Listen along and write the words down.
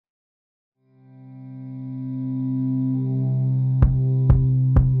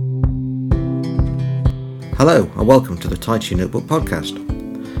Hello and welcome to the Tai Chi Notebook podcast.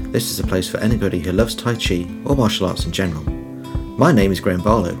 This is a place for anybody who loves Tai Chi or martial arts in general. My name is Graham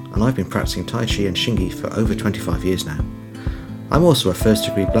Barlow and I've been practicing Tai Chi and Shingi for over 25 years now. I'm also a first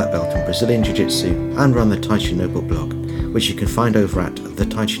degree black belt in Brazilian Jiu-Jitsu and run the Tai Chi Notebook blog, which you can find over at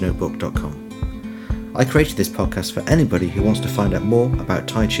thetaichinotebook.com. I created this podcast for anybody who wants to find out more about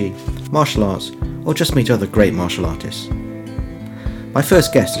Tai Chi, martial arts, or just meet other great martial artists. My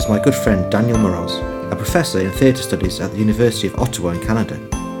first guest is my good friend Daniel Moroz, a professor in theatre studies at the University of Ottawa in Canada.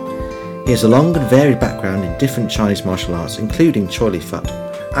 He has a long and varied background in different Chinese martial arts, including Choi Li Fut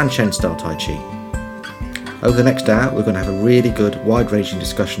and Chen style Tai Chi. Over the next hour, we're going to have a really good, wide-ranging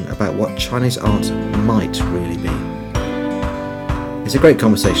discussion about what Chinese arts might really be. It's a great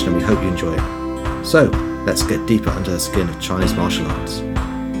conversation and we hope you enjoy it. So, let's get deeper under the skin of Chinese martial arts.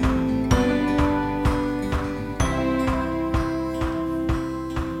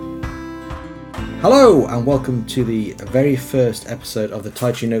 Hello and welcome to the very first episode of the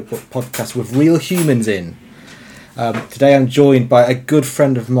Tai Chi Notebook podcast with real humans in. Today I'm joined by a good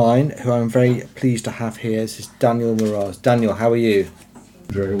friend of mine who I'm very pleased to have here. This is Daniel Moroz. Daniel, how are you?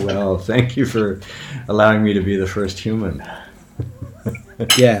 Very well. Thank you for allowing me to be the first human.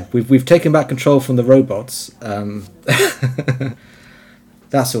 Yeah, we've taken back control from the robots.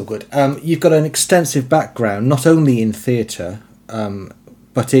 That's all good. You've got an extensive background, not only in theatre,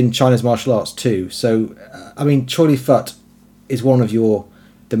 but in Chinese martial arts too. So, Choi Li Fut is one of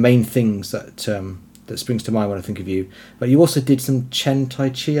the main things that springs to mind when I think of you. But you also did some Chen Tai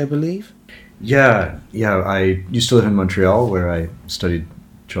Chi, I believe? Yeah. I used to live in Montreal, where I studied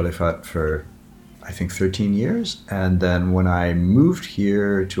Choi Li Fut for, I think, 13 years. And then when I moved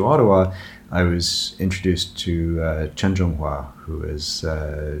here to Ottawa, I was introduced to Chen Zhonghua, who is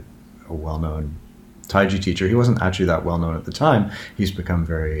a well-known Tai Chi teacher. He wasn't actually that well known at the time. He's become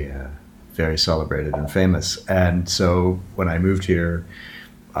very celebrated and famous. And so when I moved here,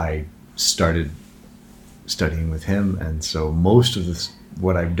 I started studying with him. And so most of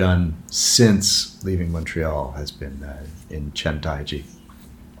what I've done since leaving Montreal has been in Chen Tai Chi.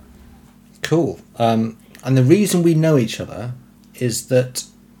 Cool. And the reason we know each other is that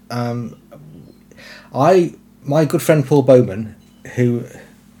my good friend Paul Bowman, who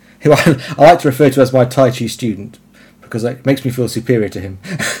I like to refer to as my Tai Chi student because it makes me feel superior to him.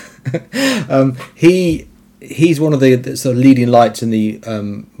 He's one of the sort of leading lights in the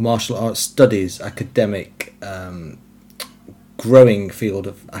martial arts studies academic growing field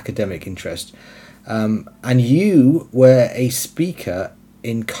of academic interest. And you were a speaker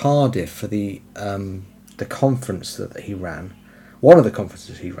in Cardiff for the conference that he ran, one of the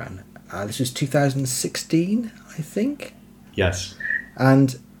conferences he ran. This was 2016, I think. Yes.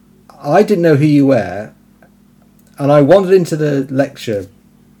 And I didn't know who you were, and I wandered into the lecture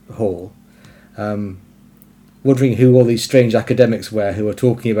hall, wondering who all these strange academics were who were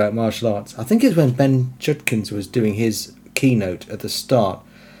talking about martial arts. I think it was when Ben Judkins was doing his keynote at the start,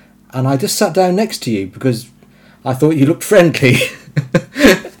 and I just sat down next to you because I thought you looked friendly.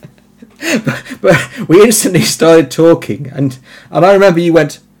 but we instantly started talking, and I remember you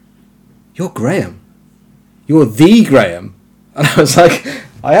went, "You're Graham. You're the Graham," and I was like,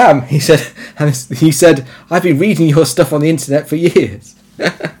 "I am," he said, and he said, "I've been reading your stuff on the internet for years."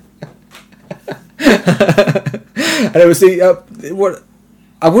 And it was what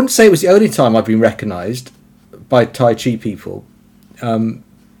I wouldn't say it was the only time I've been recognised by Tai Chi people. One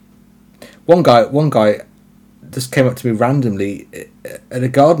guy just came up to me randomly at a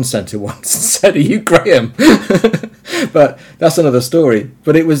garden centre once and said, "Are you Graham?" But that's another story.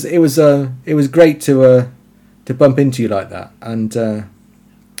 But it was great to bump into you like that. And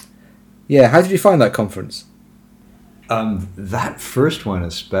yeah, how did you find that conference? That first one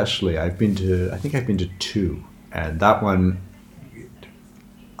especially, I think I've been to two, and that one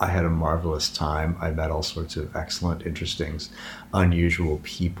I had a marvelous time. I met all sorts of excellent, interesting, unusual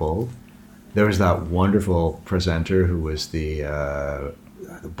people. There was that wonderful presenter who was the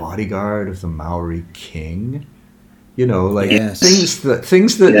bodyguard of the Maori king. You know, like yes.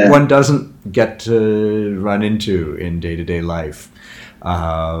 things that one doesn't get to run into in day-to-day life.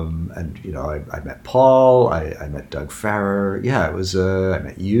 And you know, I met Paul, I met Doug Farrer. Yeah, it was. I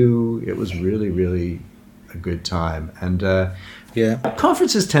met you. It was really, really a good time. And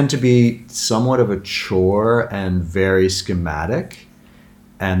conferences tend to be somewhat of a chore and very schematic.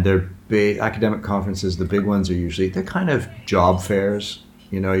 And they're big academic conferences. The big ones they're kind of job fairs.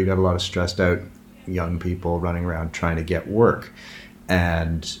 You know, you got a lot of stressed out young people running around trying to get work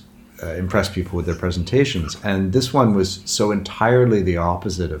and impress people with their presentations. And this one was so entirely the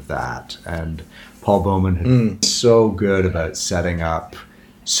opposite of that. And Paul Bowman had been so good about setting up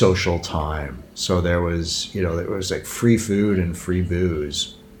social time. So there was, like free food and free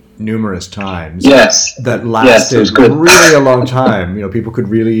booze numerous times. Yes. That lasted really a long time. People could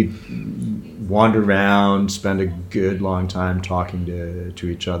really wander around, spend a good long time talking to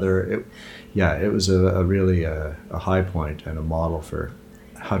each other. It was a really a high point and a model for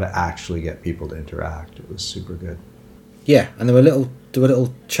how to actually get people to interact. It was super good. Yeah, and there were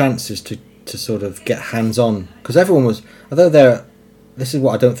little chances to sort of get hands-on, because everyone was, although this is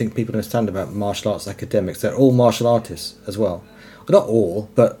what I don't think people understand about martial arts academics, they're all martial artists as well. Not all,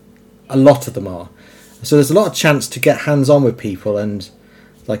 but a lot of them are. So there's a lot of chance to get hands-on with people and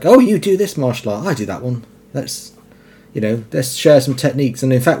like, oh, you do this martial art, I do that one. Let's share some techniques.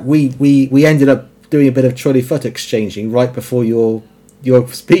 And in fact, we ended up doing a bit of trolley foot exchanging right before your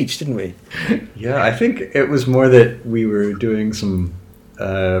speech, didn't we? Yeah, I think it was more that we were doing some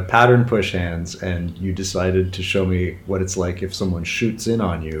pattern push hands, and you decided to show me what it's like if someone shoots in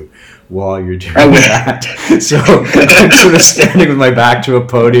on you while you're doing that. So I'm sort of standing with my back to a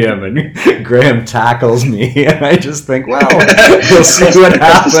podium, and Graham tackles me, and I just think, well, we'll see what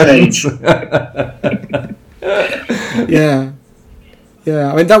happens. Yeah.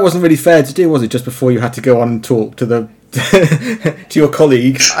 I mean, that wasn't really fair to do, was it? Just before you had to go on and talk to to your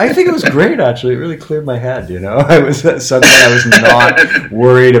colleagues. I think it was great, actually. It really cleared my head. Suddenly I was not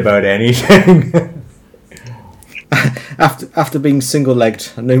worried about anything. After being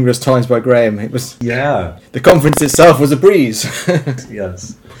single-legged numerous times by Graham, it was the conference itself was a breeze.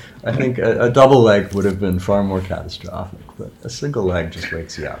 Yes, I think a double leg would have been far more catastrophic, but a single leg just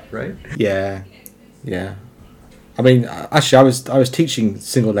wakes you up, right? Yeah. I mean, actually, I was teaching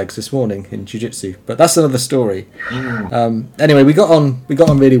single legs this morning in jiu-jitsu, but that's another story. Anyway, we got on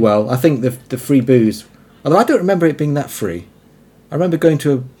really well. I think the free booze, although I don't remember it being that free. I remember going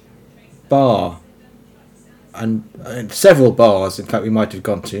to a bar, and several bars, in fact, we might have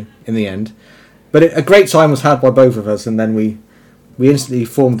gone to in the end. But a great time was had by both of us, and then we instantly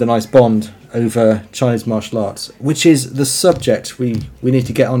formed a nice bond over Chinese martial arts, which is the subject we need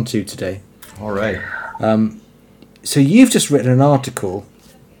to get onto today. All right. So you've just written an article,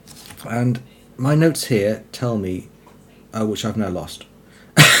 and my notes here tell me, which I've now lost.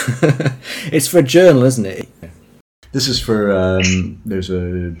 It's for a journal, isn't it? This is for, there's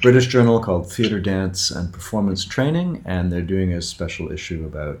a British journal called Theatre, Dance and Performance Training, and they're doing a special issue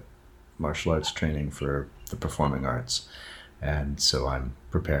about martial arts training for the performing arts. And so I'm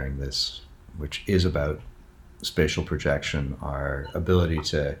preparing this, which is about spatial projection, our ability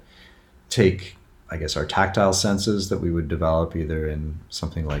to take, I guess, our tactile senses that we would develop either in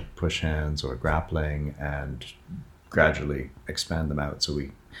something like push hands or grappling, and gradually expand them out so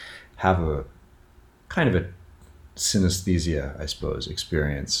we have a kind of a synesthesia, I suppose,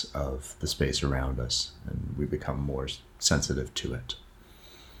 experience of the space around us, and we become more sensitive to it.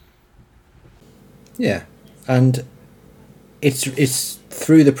 Yeah, and it's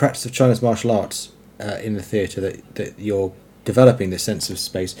through the practice of Chinese martial arts in the theatre that you're developing this sense of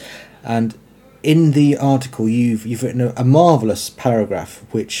space. And in the article, you've written a marvellous paragraph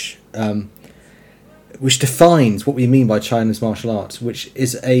which defines what we mean by Chinese martial arts, which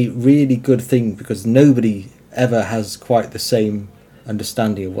is a really good thing because nobody ever has quite the same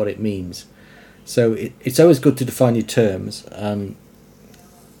understanding of what it means. So it's always good to define your terms. And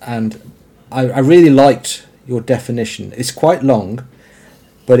I really liked your definition. It's quite long,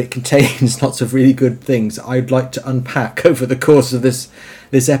 but it contains lots of really good things I'd like to unpack over the course of this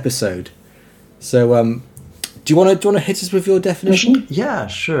episode. So, do you want to hit us with your definition? Yeah,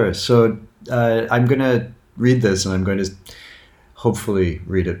 sure. So I'm going to read this, and I'm going to hopefully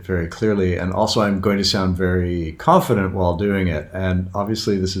read it very clearly, and also I'm going to sound very confident while doing it. And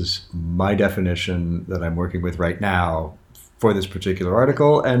obviously, this is my definition that I'm working with right now for this particular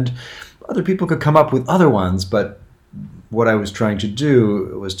article, and other people could come up with other ones. But what I was trying to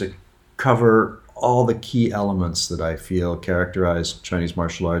do was to cover all the key elements that I feel characterize Chinese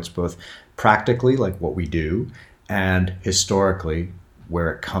martial arts, both practically, like what we do, and historically,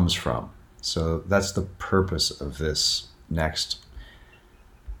 where it comes from. So that's the purpose of this next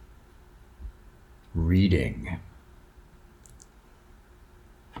reading.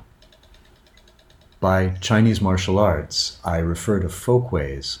 By Chinese martial arts, I refer to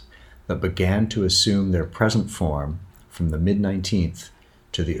folkways that began to assume their present form from the mid-19th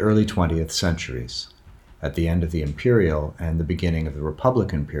to the early 20th centuries, at the end of the imperial and the beginning of the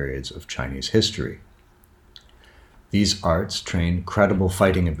republican periods of Chinese history. These arts train credible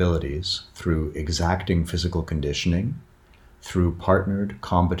fighting abilities through exacting physical conditioning, through partnered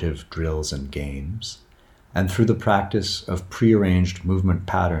combative drills and games, and through the practice of prearranged movement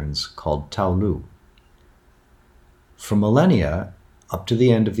patterns called Taolu. For millennia, Up to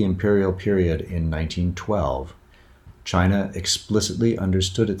the end of the imperial period in 1912, China explicitly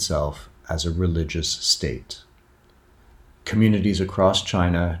understood itself as a religious state. Communities across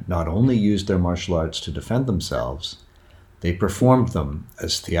China not only used their martial arts to defend themselves, they performed them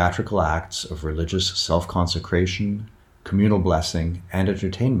as theatrical acts of religious self-consecration, communal blessing, and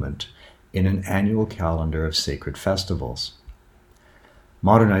entertainment in an annual calendar of sacred festivals.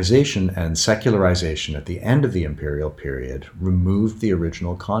 Modernization and secularization at the end of the imperial period removed the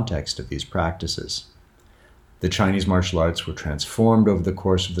original context of these practices. The Chinese martial arts were transformed over the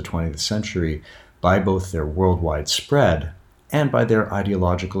course of the 20th century by both their worldwide spread and by their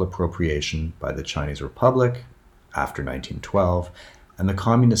ideological appropriation by the Chinese Republic after 1912 and the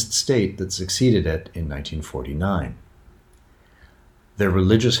communist state that succeeded it in 1949. Their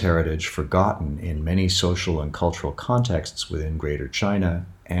religious heritage forgotten in many social and cultural contexts within Greater China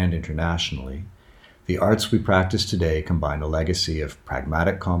and internationally, the arts we practice today combine a legacy of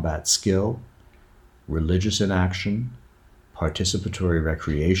pragmatic combat skill, religious inaction, participatory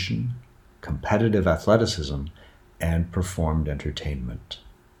recreation, competitive athleticism, and performed entertainment.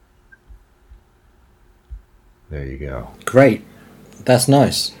 There you go. Great. That's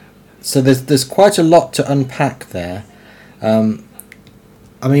nice. So there's quite a lot to unpack there.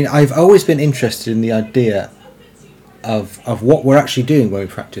 I mean, I've always been interested in the idea of what we're actually doing when we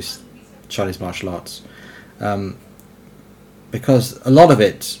practice Chinese martial arts. Because a lot of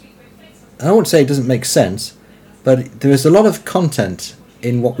it, I don't want to say it doesn't make sense, but there is a lot of content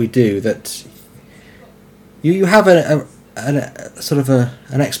in what we do that you have a sort of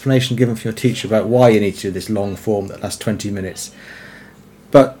an explanation given from your teacher about why you need to do this long form that lasts 20 minutes.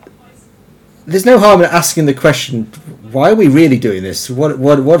 But there's no harm in asking the question, why are we really doing this?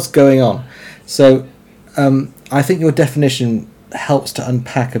 What's going on? So I think your definition helps to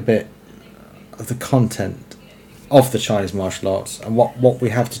unpack a bit of the content of the Chinese martial arts and what we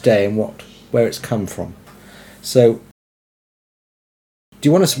have today and where it's come from. So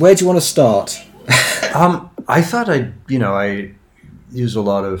where do you want to start? I thought I use a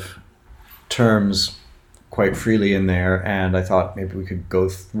lot of terms quite freely in there, and I thought maybe we could go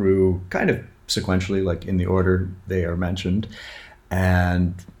through kind of sequentially, like in the order they are mentioned,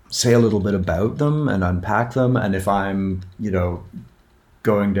 and say a little bit about them and unpack them. And if I'm,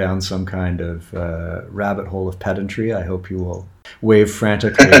 going down some kind of rabbit hole of pedantry, I hope you will wave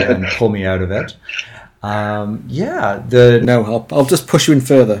frantically and pull me out of it. No, I'll just push you in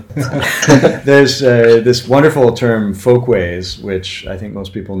further. There's this wonderful term, folkways, which I think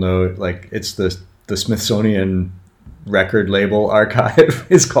most people know. Like, it's the Smithsonian record label archive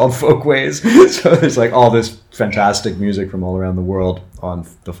is called Folkways. So there's like all this fantastic music from all around the world on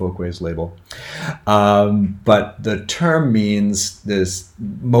the Folkways label. But the term means this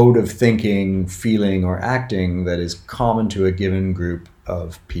mode of thinking, feeling, or acting that is common to a given group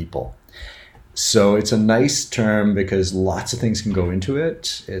of people. So it's a nice term because lots of things can go into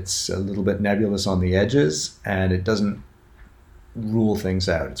it. It's a little bit nebulous on the edges, and it doesn't rule things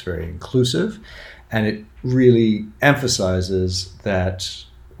out. It's very inclusive, and it really emphasizes that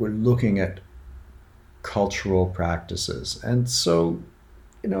we're looking at cultural practices. And so,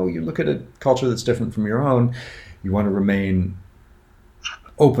 you look at a culture that's different from your own, you want to remain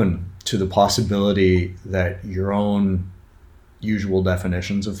open to the possibility that your own usual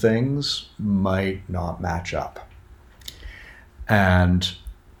definitions of things might not match up. And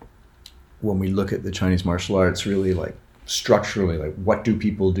when we look at the Chinese martial arts, really like structurally, like what do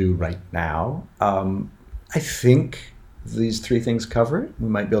people do right now? I think these three things cover it. We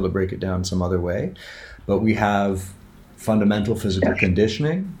might be able to break it down some other way, but we have fundamental physical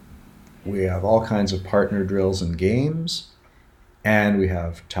conditioning. We have all kinds of partner drills and games, and we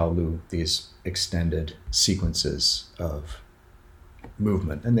have Taolu, these extended sequences of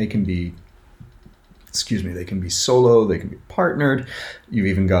movement, and they can be solo, they can be partnered. You've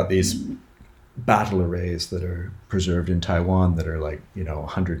even got these battle arrays that are preserved in Taiwan that are like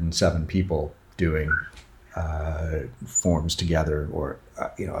 107 people doing forms together, or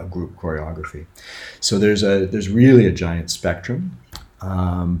a group choreography. So there's really a giant spectrum,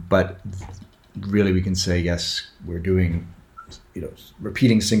 but really we can say yes, we're doing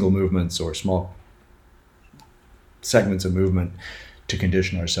repeating single movements or small segments of movement to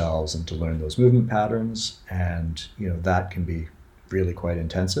condition ourselves and to learn those movement patterns. And that can be really quite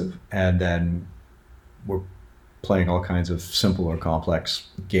intensive. And then we're playing all kinds of simple or complex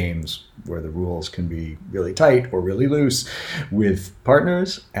games where the rules can be really tight or really loose with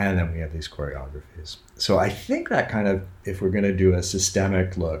partners. And then we have these choreographies. So I think that kind of, if we're going to do a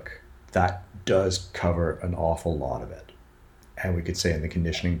systemic look, that does cover an awful lot of it. And we could say in the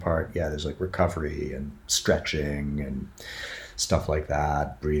conditioning part, there's like recovery and stretching and stuff like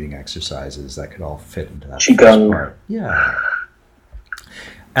that, breathing exercises, that could all fit into that Qigong. first part. Yeah.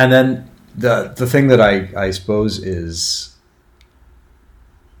 And then the thing that I suppose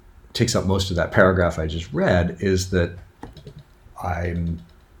takes up most of that paragraph I just read is that I'm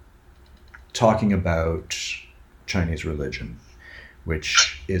talking about Chinese religion,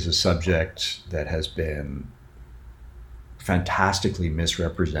 which is a subject that has been fantastically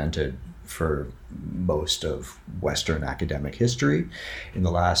misrepresented for most of Western academic history. In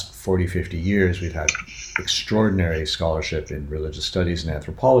the last 40, 50 years, we've had extraordinary scholarship in religious studies and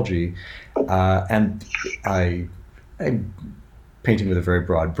anthropology, and I'm painting with a very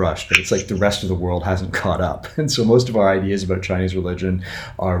broad brush, but it's like the rest of the world hasn't caught up. And so most of our ideas about Chinese religion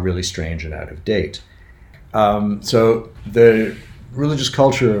are really strange and out of date. So the religious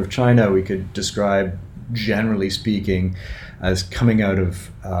culture of China we could describe, generally speaking, as coming out of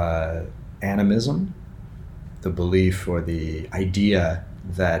animism, the belief or the idea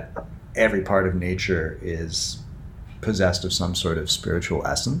that every part of nature is possessed of some sort of spiritual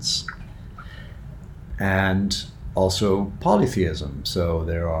essence, and also polytheism. So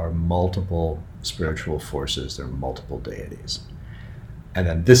there are multiple spiritual forces, there are multiple deities. And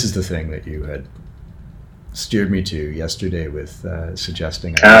then this is the thing that you had steered me to yesterday with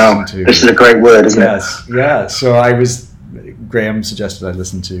suggesting I listen to. This is a great word, isn't it? Yes, yeah. So Graham suggested I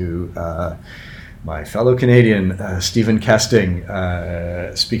listen to my fellow Canadian, Stephen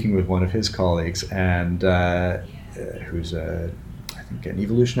Kesting, speaking with one of his colleagues, and who's I think an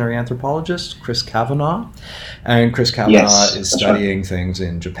evolutionary anthropologist, Chris Kavanagh. And Chris Kavanagh is studying things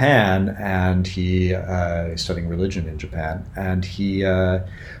in Japan, and he is studying religion in Japan, and he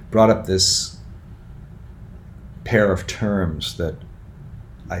brought up this pair of terms that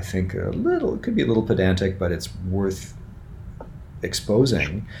I think are it could be a little pedantic, but it's worth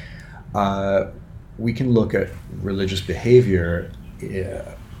exposing. We can look at religious behavior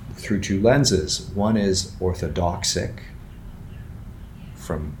through two lenses. One is orthodoxic,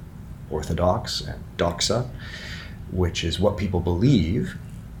 from orthodox, and doxa, which is what people believe.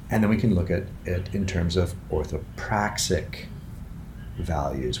 And then we can look at it in terms of orthopraxic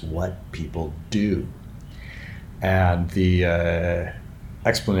values, what people do. And the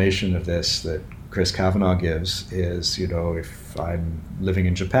explanation of this that Chris Kavanagh gives is, if I'm living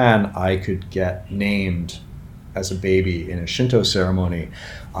in Japan, I could get named as a baby in a Shinto ceremony,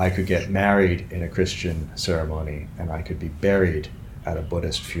 I could get married in a Christian ceremony, and I could be buried at a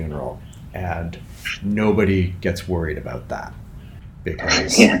Buddhist funeral. And nobody gets worried about that,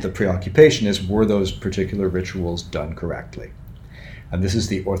 because the preoccupation is, were those particular rituals done correctly? And this is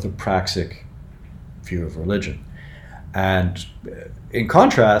the orthopraxic view of religion. And in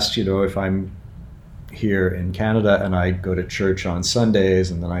contrast, if I'm here in Canada and I go to church on Sundays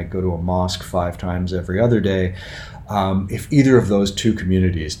and then I go to a mosque 5 times every other day, if either of those two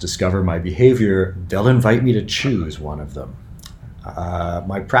communities discover my behavior, they'll invite me to choose one of them.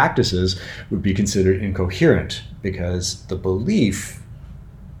 My practices would be considered incoherent because the belief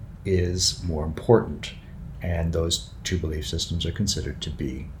is more important, and those two belief systems are considered to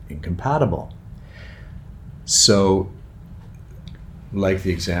be incompatible. So, like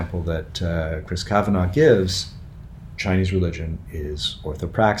the example that Chris Kavanagh gives, Chinese religion is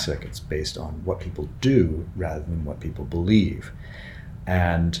orthopraxic. It's based on what people do rather than what people believe.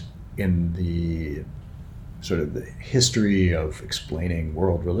 And in the sort of the history of explaining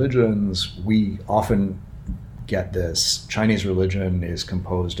world religions, we often get this. Chinese religion is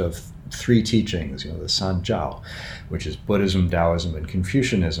composed of 3 teachings, the Sanjiao, which is Buddhism, Taoism, and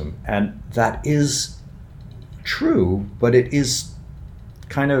Confucianism. And that is true, but it is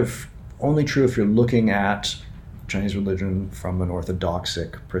kind of only true if you're looking at Chinese religion from an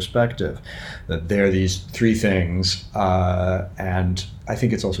orthodoxic perspective, that there are these 3 things, and I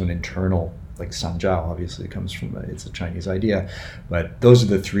think it's also an internal, like Sanjiao obviously comes from, it's a Chinese idea, but those are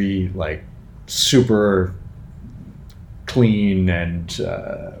the 3 super clean and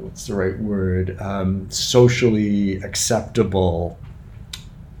what's the right word, socially acceptable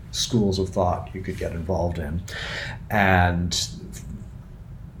schools of thought you could get involved in. And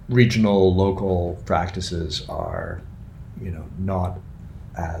regional, local practices are, not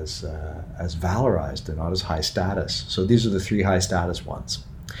as valorized. They're not as high status. So these are the 3 high status ones.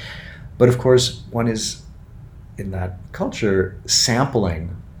 But of course, one is, in that culture,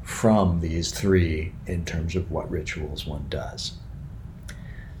 sampling from these 3 in terms of what rituals one does.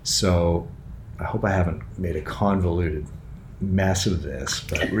 So I hope I haven't made a convoluted mess of this,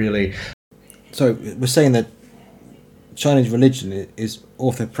 but really... So we're saying that Chinese religion is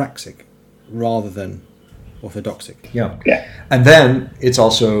orthopraxic rather than orthodoxic. Yeah. And then it's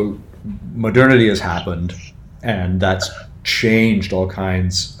also, modernity has happened, and that's changed all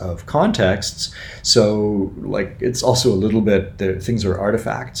kinds of contexts. So like it's also a little bit, things are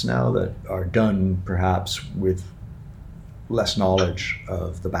artifacts now that are done perhaps with less knowledge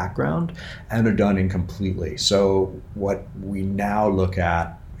of the background and are done incompletely. So what we now look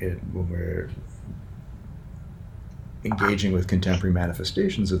at when we're engaging with contemporary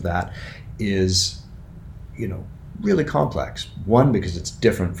manifestations of that is, really complex. One, because it's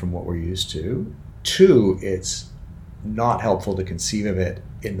different from what we're used to. Two, it's not helpful to conceive of it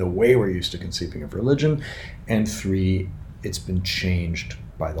in the way we're used to conceiving of religion. And three, it's been changed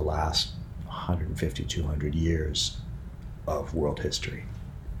by the last 150, 200 years of world history.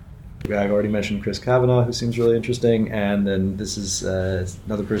 I've already mentioned Chris Kavanagh, who seems really interesting, and then this is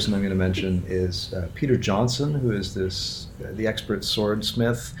another person I'm going to mention is Peter Johnson, who is the expert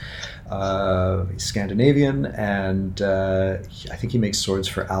swordsmith. He's Scandinavian, and I think he makes swords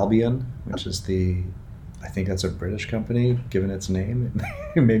for Albion, which is I think that's a British company, given its name.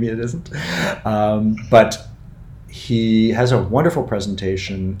 Maybe it isn't. But he has a wonderful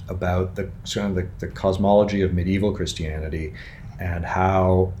presentation about the cosmology of medieval Christianity and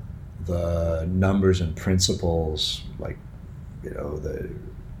how the numbers and principles, like, the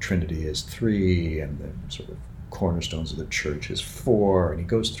Trinity is 3 and the sort of cornerstones of the church is 4, and he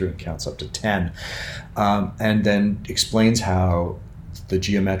goes through and counts up to 10, and then explains how the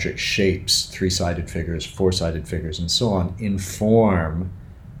geometric shapes, 3-sided figures, 4-sided figures, and so on, inform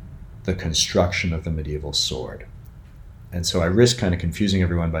the construction of the medieval sword. And so I risk kind of confusing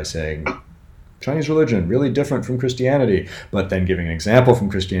everyone by saying Chinese religion, really different from Christianity, but then giving an example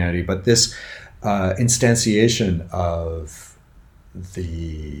from Christianity. But this instantiation of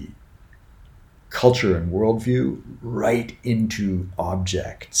the culture and worldview right into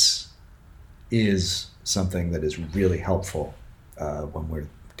objects is something that is really helpful when we're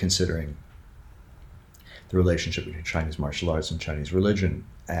considering the relationship between Chinese martial arts and Chinese religion.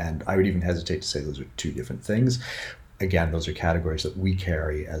 And I would even hesitate to say those are two different things. Again, those are categories that we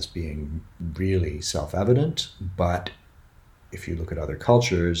carry as being really self-evident, but if you look at other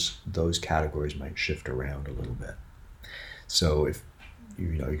cultures, those categories might shift around a little bit. So if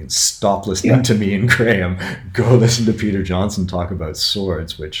you can stop listening to me and Graham, go listen to Peter Johnson talk about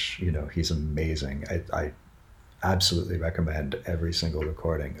swords, which, he's amazing. I absolutely recommend every single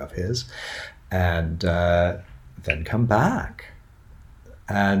recording of his, and then come back.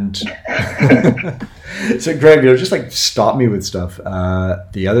 And so Greg, just like stop me with stuff.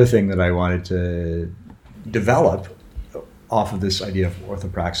 The other thing that I wanted to develop off of this idea of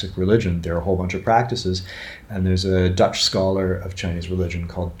orthopraxic religion, there are a whole bunch of practices, and there's a Dutch scholar of Chinese religion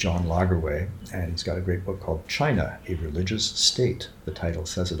called John Lagerwey, and he's got a great book called China, A Religious State. The title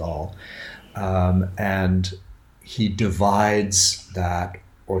says it all. And he divides that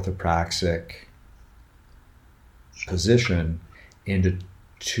orthopraxic position into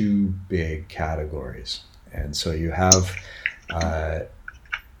two big categories. And so you have,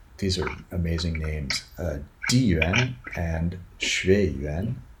 these are amazing names, Diyuan and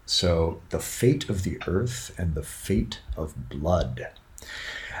Xueyuan. So the fate of the earth and the fate of blood.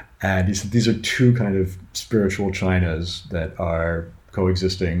 And these are two kind of spiritual Chinas that are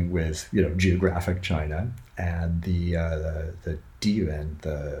coexisting with, geographic China. And the Diyuan,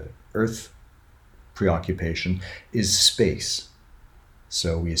 the earth preoccupation, is space.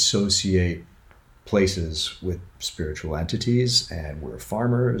 So we associate places with spiritual entities, and we're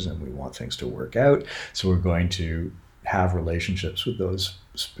farmers and we want things to work out. So we're going to have relationships with those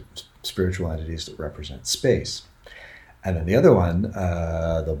spiritual entities that represent space. And then the other one,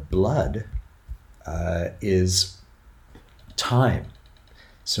 the blood, is time.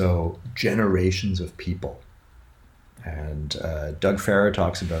 So generations of people. And Doug Farrar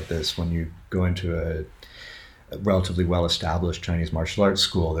talks about this when you go into a relatively well-established Chinese martial arts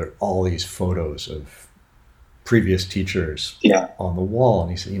school. There are all these photos of previous teachers on the wall,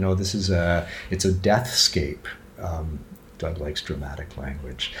 and he said, this is it's a deathscape. Doug likes dramatic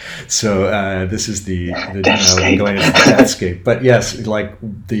language, so this is the going into the deathscape. But yes, like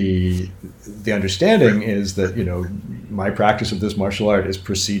the understanding is that my practice of this martial art is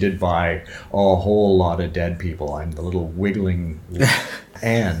preceded by a whole lot of dead people. I'm the little wiggling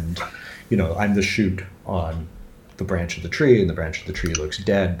and I'm the shoot on the branch of the tree, and the branch of the tree looks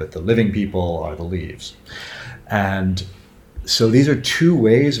dead, but the living people are the leaves. And so these are two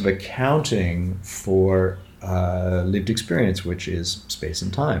ways of accounting for lived experience, which is space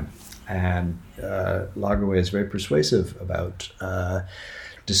and time. And Lagerwey is very persuasive about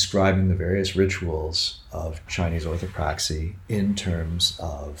describing the various rituals of Chinese orthopraxy in terms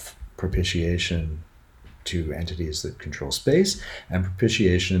of propitiation, to entities that control space, and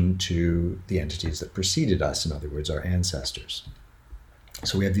propitiation to the entities that preceded us, in other words, our ancestors.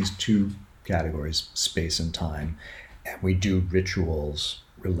 So we have these two categories, space and time, and we do rituals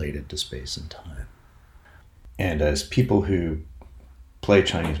related to space and time. And as people who play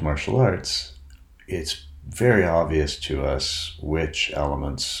Chinese martial arts, it's very obvious to us which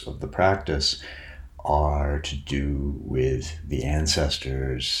elements of the practice are to do with the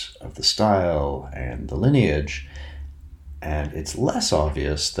ancestors of the style and the lineage. And it's less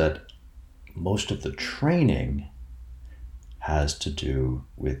obvious that most of the training has to do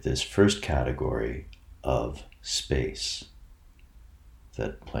with this first category of space.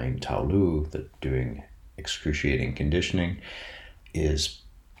 That playing Taolu, that doing excruciating conditioning, is,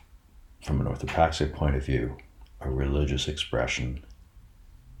 from an orthopraxic point of view, a religious expression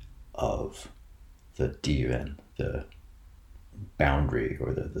of the Diyuan, the boundary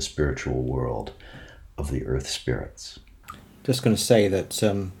or the spiritual world of the earth spirits. Just going to say that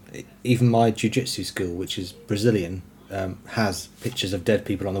even my jiu-jitsu school, which is Brazilian, has pictures of dead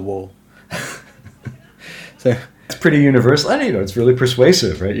people on the wall. So it's pretty universal, and it's really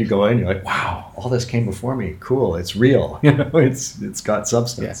persuasive, right? You go in, you're like, wow, all this came before me. Cool, it's real. It's got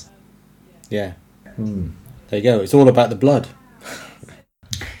substance. Yeah. There you go. It's all about the blood.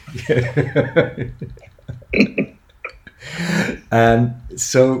 And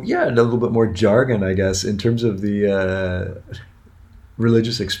so, a little bit more jargon, I guess, in terms of the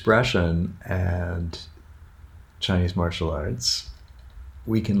religious expression and Chinese martial arts.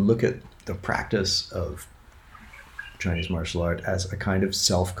 We can look at the practice of Chinese martial art as a kind of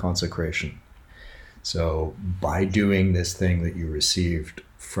self-consecration. So by doing this thing that you received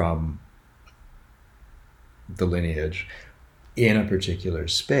from the lineage in a particular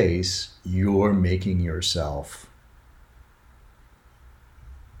space, you're making yourself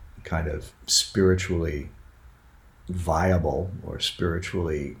kind of spiritually viable or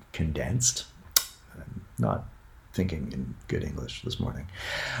spiritually condensed. I'm not thinking in good English this morning.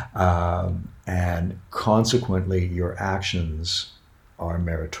 And consequently, your actions are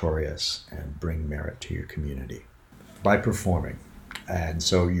meritorious and bring merit to your community by performing. And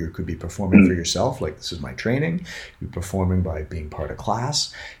so you could be performing for yourself, like this is my training. You're performing by being part of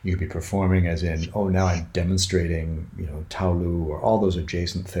class. You could be performing as in, now I'm demonstrating, Taolu or all those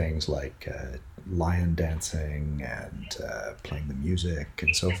adjacent things like lion dancing and playing the music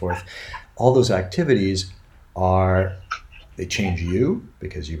and so forth. All those activities they change you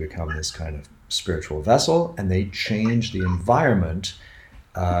because you become this kind of spiritual vessel, and they change the environment.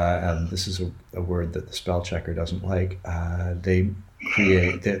 And this is a word that the spell checker doesn't like.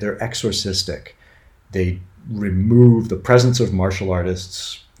 They're exorcistic. They remove the presence of martial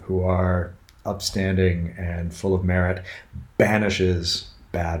artists who are upstanding and full of merit, banishes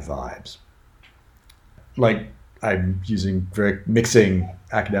bad vibes. Like, I'm mixing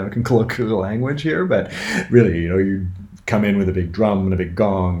academic and colloquial language here, but really, you come in with a big drum and a big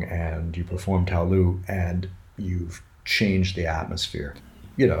gong and you perform Taolu and you've changed the atmosphere.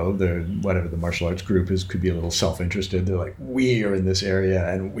 Whatever the martial arts group is could be a little self-interested. They're like, we are in this area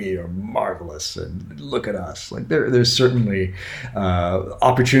and we are marvelous and look at us. Like there's certainly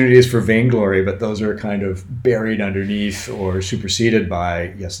opportunities for vainglory, but those are kind of buried underneath or superseded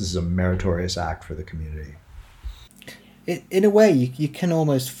by, yes, this is a meritorious act for the community. In a way, you can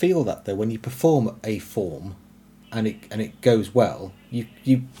almost feel that though when you perform a form, and it goes well. You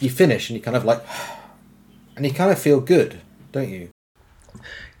finish and you kind of like, and you kind of feel good, don't you?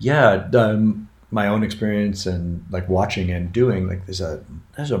 Yeah, my own experience and like watching and doing, like there's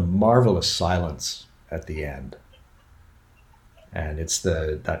a marvelous silence at the end, and it's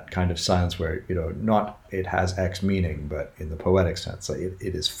that kind of silence where not it has X meaning, but in the poetic sense, like it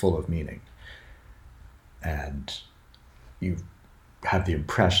is full of meaning, and you have the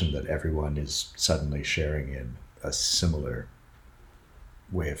impression that everyone is suddenly sharing in a similar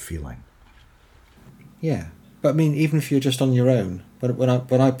way of feeling. Yeah, but I mean, even if you're just on your own,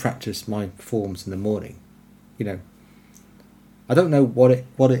 when I practice my forms in the morning, I don't know what it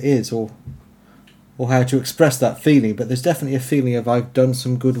is or how to express that feeling, but there's definitely a feeling of I've done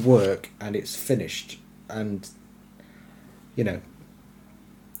some good work and it's finished, and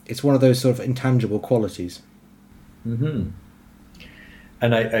it's one of those sort of intangible qualities. Mm-hmm.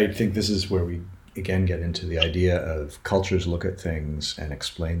 And I think this is where we again get into the idea of cultures look at things and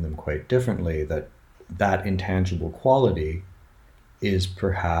explain them quite differently, that intangible quality is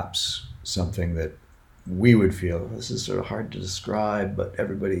perhaps something that we would feel, this is sort of hard to describe, but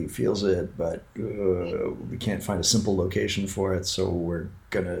everybody feels it, but we can't find a simple location for it, so we're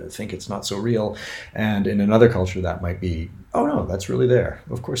going to think it's not so real. And in another culture, that might be, oh no, that's really there.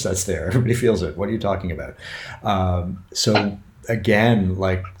 Of course that's there. Everybody feels it. What are you talking about? So again,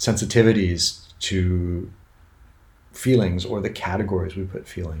 like sensitivities to feelings, or the categories we put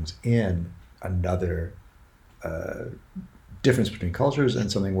feelings in, another difference between cultures,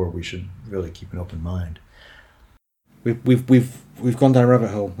 and something where we should really keep an open mind. We've gone down a rabbit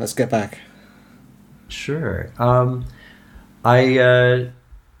hole. Let's get back. Sure. I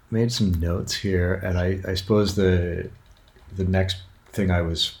made some notes here, and I suppose the next thing I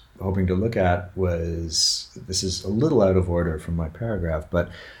was hoping to look at was, this is a little out of order from my paragraph,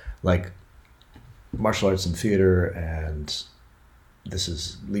 but like martial arts and theater, and this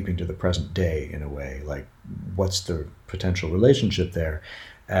is leaping to the present day in a way, like what's the potential relationship there?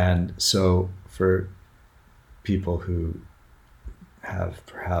 And so for people who have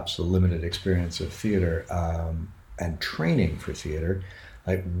perhaps a limited experience of theater and training for theater,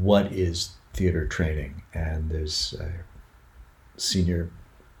 like what is theater training? And there's a senior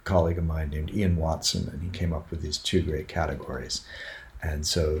colleague of mine named Ian Watson, and he came up with these two great categories. And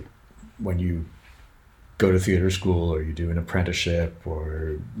so when you go to theater school, or you do an apprenticeship,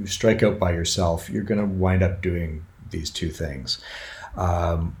 or you strike out by yourself, you're going to wind up doing these two things: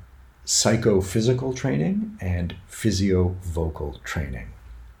 psychophysical training and physio-vocal training.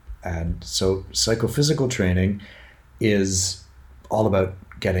 And so psychophysical training is all about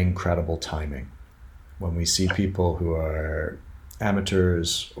getting credible timing. When we see people who are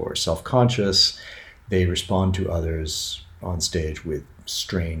amateurs or self-conscious, they respond to others on stage with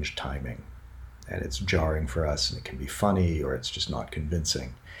strange timing. And it's jarring for us, and it can be funny, or it's just not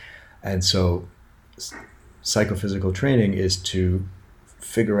convincing. And so psychophysical training is to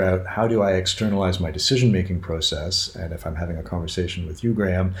figure out, how do I externalize my decision-making process? And if I'm having a conversation with you,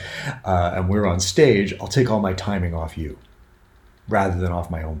 Graham, and we're on stage, I'll take all my timing off you rather than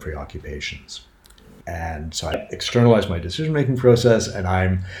off my own preoccupations. And so I externalize my decision-making process, and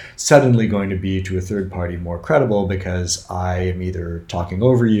I'm suddenly going to be, to a third party, more credible, because I am either talking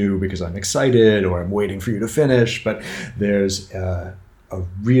over you because I'm excited, or I'm waiting for you to finish. But there's a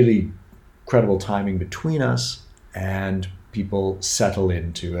really credible timing between us, and people settle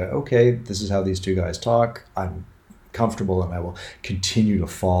into, okay, this is how these two guys talk. I'm comfortable, and I will continue to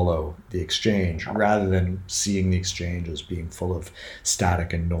follow the exchange, rather than seeing the exchange as being full of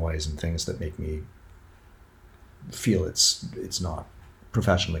static and noise and things that make me feel it's not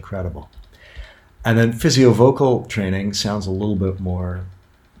professionally credible. And then physio-vocal training sounds a little bit more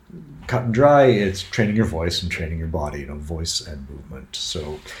cut and dry. It's training your voice and training your body, voice and movement.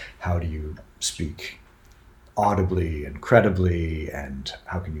 So how do you speak audibly and credibly, and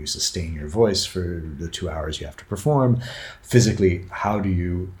how can you sustain your voice for the 2 hours you have to perform? Physically, how do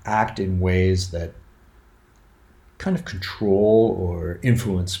you act in ways that kind of control or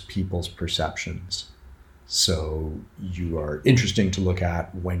influence people's perceptions? So you are interesting to look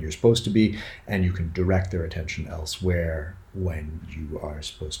at when you're supposed to be, and you can direct their attention elsewhere when you are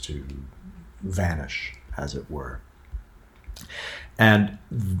supposed to vanish, as it were. And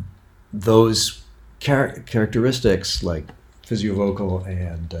those characteristics, like physio-vocal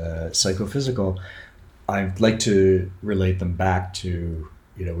and psychophysical, I'd like to relate them back to,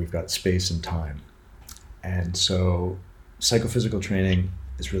 we've got space and time. And so psychophysical training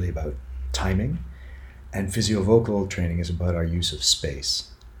is really about timing, and physio-vocal training is about our use of space.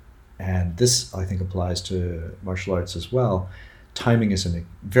 And this, I think, applies to martial arts as well. Timing is a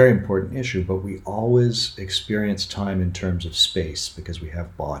very important issue, but we always experience time in terms of space because we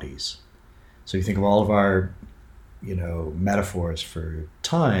have bodies. So you think of all of our, metaphors for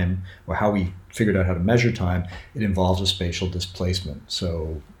time, or how we figured out how to measure time, it involves a spatial displacement.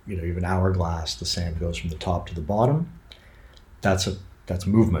 So, you have an hourglass, the sand goes from the top to the bottom. That's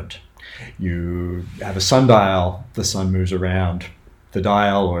movement. You have a sundial, the sun moves around the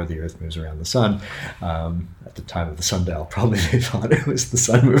dial, or the earth moves around the sun. At the time of the sundial, probably they thought it was the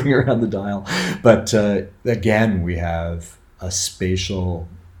sun moving around the dial. But again, we have a spatial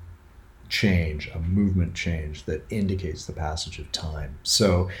change, a movement change that indicates the passage of time.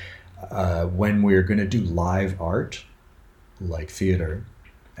 So when we're going to do live art, like theater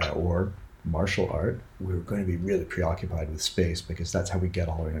or martial art, we're going to be really preoccupied with space, because that's how we get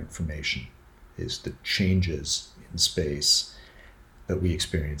all our information, is the changes in space that we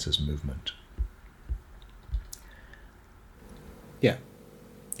experience as movement. Yeah.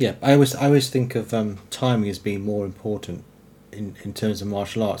 I always think of timing as being more important in terms of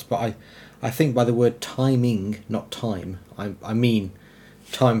martial arts, but I think by the word timing, not time, I mean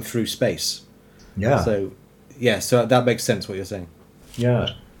time through space. Yeah. So, yeah, so that makes sense what you're saying.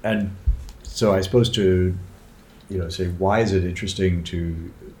 Yeah. And so I suppose to, say, why is it interesting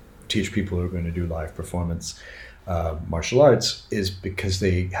to teach people who are going to do live performance martial arts, is because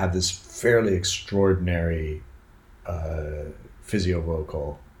they have this fairly extraordinary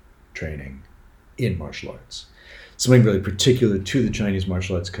physiovocal training in martial arts. Something really particular to the Chinese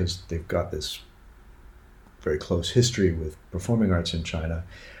martial arts, because they've got this very close history with performing arts in China.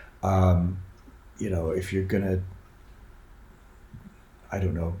 If you're going to, I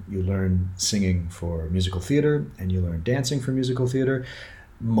don't know, you learn singing for musical theater and you learn dancing for musical theater.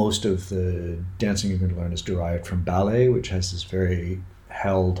 Most of the dancing you're going to learn is derived from ballet, which has this very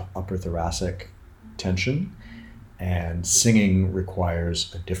held upper thoracic tension. And singing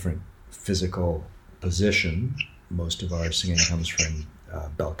requires a different physical position. Most of our singing comes from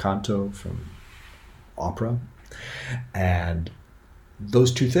bel canto, from opera. And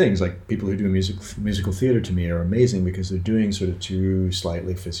those two things, like people who do musical theater to me, are amazing because they're doing sort of two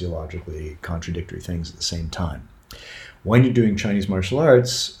slightly physiologically contradictory things at the same time. When you're doing Chinese martial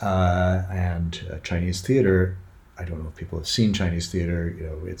arts and Chinese theater, I don't know if people have seen Chinese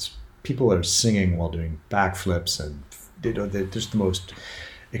theater, it's people are singing while doing backflips, and they're just the most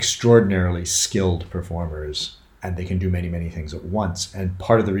extraordinarily skilled performers, and they can do many, many things at once. And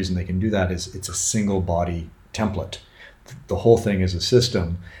part of the reason they can do that is it's a single body template. The whole thing is a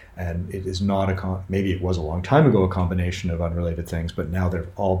system, and it is not maybe it was a long time ago a combination of unrelated things, but now they've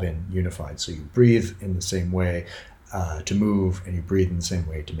all been unified. So you breathe in the same way to move, and you breathe in the same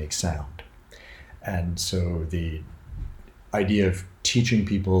way to make sound. And so the idea of teaching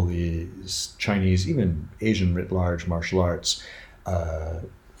people these Chinese, even Asian writ large martial arts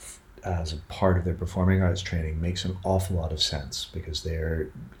as a part of their performing arts training makes an awful lot of sense, because they're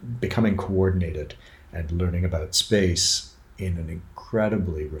becoming coordinated and learning about space in an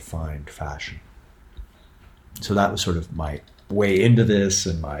incredibly refined fashion. So that was sort of my way into this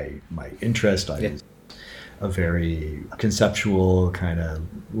and my interest. I was a very conceptual, kind of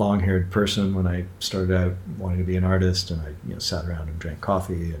long-haired person when I started out wanting to be an artist, and I sat around and drank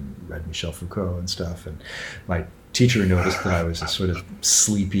coffee and read Michel Foucault and stuff. And my teacher noticed that I was a sort of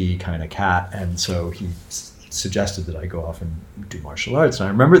sleepy kind of cat, and so he suggested that I go off and do martial arts. And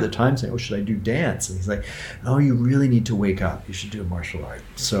I remember at the time saying, should I do dance? And he's like, no, you really need to wake up. You should do a martial art.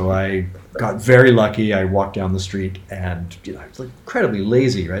 So I got very lucky. I walked down the street, and I was like incredibly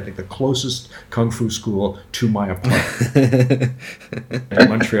lazy, right? Like the closest kung fu school to my apartment in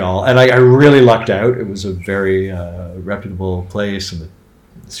Montreal. And I really lucked out. It was a very reputable place, and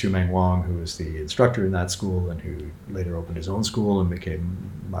Siu Meng Wang, who was the instructor in that school and who later opened his own school and became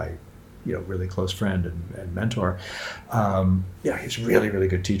my really close friend and mentor. He's a really, really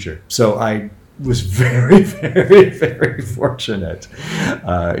good teacher. So I was very, very, very fortunate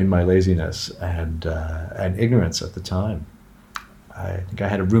in my laziness and ignorance at the time. I think I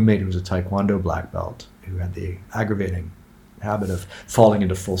had a roommate who was a Taekwondo black belt who had the aggravating habit of falling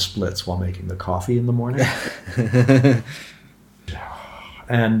into full splits while making the coffee in the morning.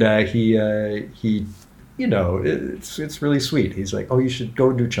 And he it's really sweet. He's like, you should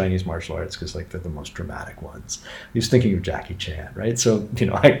go do Chinese martial arts because they're the most dramatic ones. He was thinking of Jackie Chan, right? So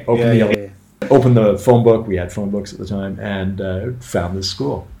I opened the phone book. We had phone books at the time, and found this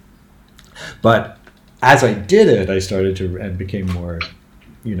school. But as I did it, I started to and became more,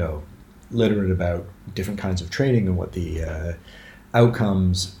 literate about different kinds of training and what the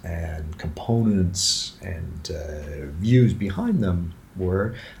outcomes and components and views behind them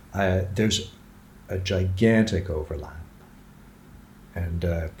were. There's a gigantic overlap, and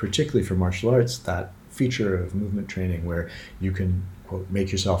particularly for martial arts, that feature of movement training where you can, quote, make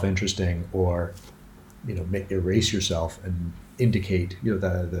yourself interesting, or erase yourself and indicate,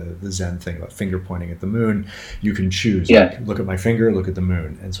 the Zen thing about finger pointing at the moon. You can choose, look at my finger, look at the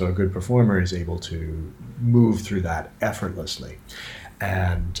moon. And so a good performer is able to move through that effortlessly,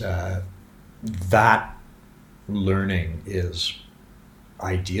 and that learning is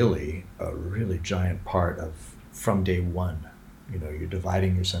ideally a really giant part of from day one. You're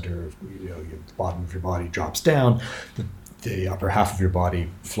dividing your center of, your bottom of your body drops down, the upper half of your body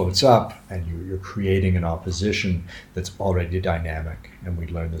floats up, and you're creating an opposition that's already dynamic. And we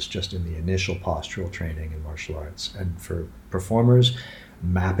learn this just in the initial postural training in martial arts. And for performers,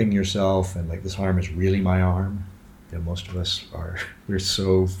 mapping yourself and this arm is really my arm. Most of us we're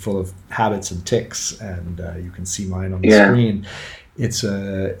so full of habits and tics, and you can see mine on the screen. It's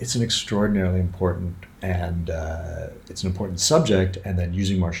an extraordinarily important and it's an important subject, and then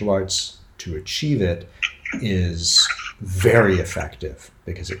using martial arts to achieve it is very effective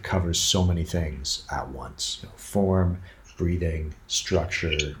because it covers so many things at once: form, breathing,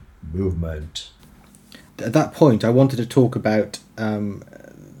 structure, movement, at that point, I wanted to talk about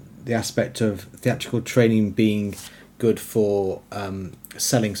the aspect of theatrical training being good for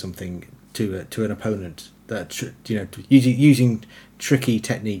selling something to an opponent. That using tricky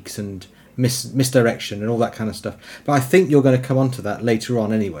techniques and misdirection and all that kind of stuff. But I think you're going to come on to that later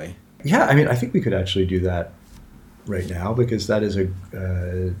on anyway. Yeah, I mean, I think we could actually do that right now, because that is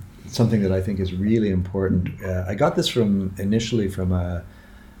something that I think is really important. I got this initially from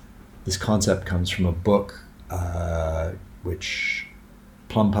this concept comes from a book which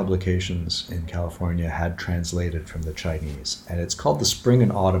Plum Publications in California had translated from the Chinese, and it's called The Spring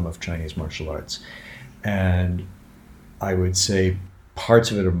and Autumn of Chinese Martial Arts. And I would say parts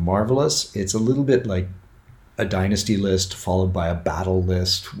of it are marvelous. It's a little bit like a dynasty list followed by a battle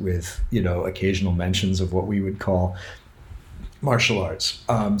list with, occasional mentions of what we would call martial arts.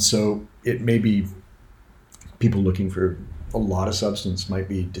 So it may be people looking for a lot of substance might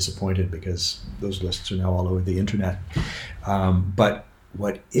be disappointed because those lists are now all over the internet. But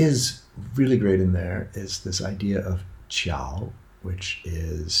what is really great in there is this idea of qiao, which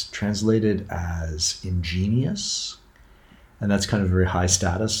is translated as ingenious. And that's kind of a very high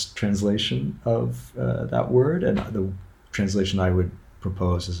status translation of that word. And the translation I would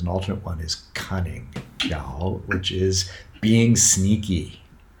propose as an alternate one is cunning, qiao, which is being sneaky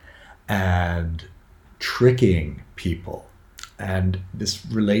and tricking people. And this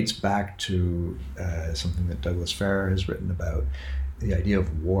relates back to something that Douglas Farrer has written about, the idea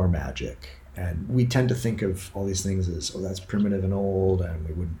of war magic. And we tend to think of all these things as, that's primitive and old, and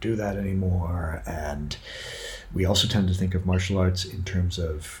we wouldn't do that anymore. And we also tend to think of martial arts in terms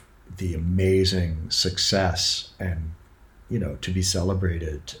of the amazing success and, to be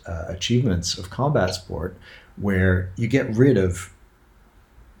celebrated achievements of combat sport, where you get rid of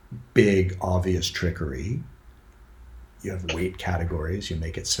big, obvious trickery. You have weight categories, you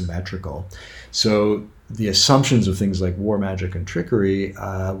make it symmetrical. So the assumptions of things like war magic and trickery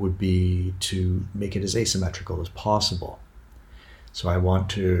would be to make it as asymmetrical as possible. So I want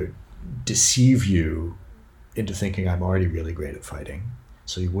to deceive you into thinking I'm already really great at fighting,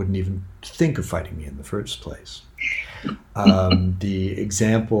 so you wouldn't even think of fighting me in the first place. The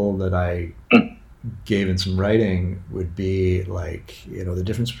example that I gave in some writing would be like, the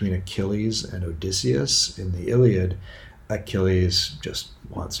difference between Achilles and Odysseus in the Iliad. Achilles just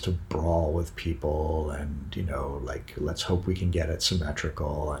wants to brawl with people and, let's hope we can get it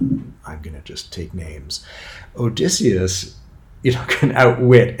symmetrical, and I'm going to just take names. Odysseus, can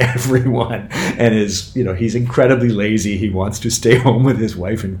outwit everyone and is, he's incredibly lazy. He wants to stay home with his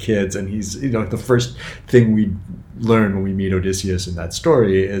wife and kids. And he's, the first thing we learn when we meet Odysseus in that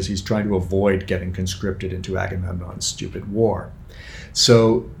story is he's trying to avoid getting conscripted into Agamemnon's stupid war.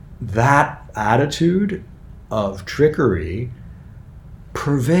 So that attitude of trickery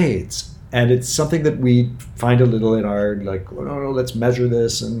pervades, and it's something that we find a little in our, no, let's measure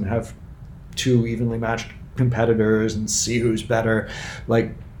this and have two evenly matched competitors and see who's better.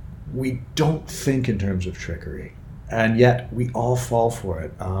 We don't think in terms of trickery, and yet we all fall for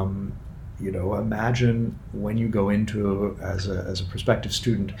it. Imagine when you go into as a prospective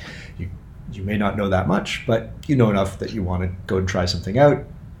student, you may not know that much, but you know enough that you want to go and try something out.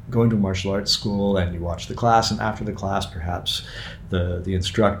 Go into a martial arts school and you watch the class, and after the class, perhaps the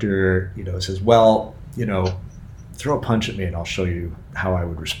instructor, says, well, throw a punch at me and I'll show you how I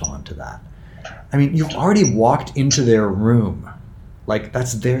would respond to that. I mean, you've already walked into their room.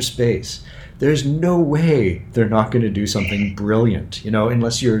 That's their space. There's no way they're not going to do something brilliant,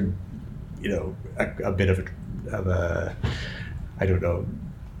 unless you're, a bit of a, I don't know,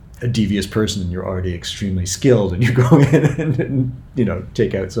 a devious person and you're already extremely skilled, and you go in and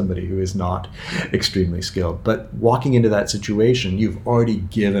take out somebody who is not extremely skilled. But walking into that situation, you've already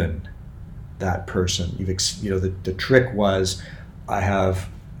given that person, the trick was, I have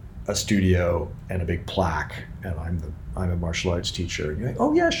a studio and a big plaque, and I'm a martial arts teacher. And you're like,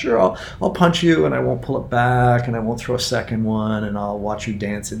 oh yeah, sure, I'll punch you, and I won't pull it back, and I won't throw a second one, and I'll watch you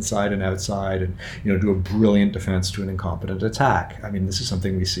dance inside and outside, and do a brilliant defense to an incompetent attack. I mean, this is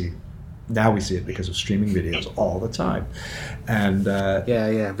something we see now. We see it because of streaming videos all the time, and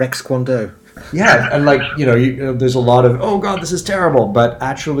Rex Kwon Do. Yeah, and there's a lot of, oh God, this is terrible. But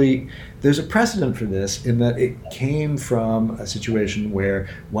actually, there's a precedent for this in that it came from a situation where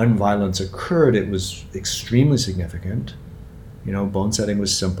when violence occurred, it was extremely significant. Bone setting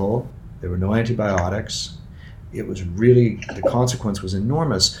was simple. There were no antibiotics. It was really, the consequence was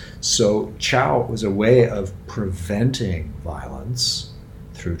enormous. So qiao was a way of preventing violence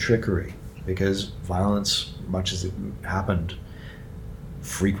through trickery, because violence, much as it happened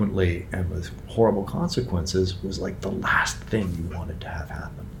frequently and with horrible consequences, was like the last thing you wanted to have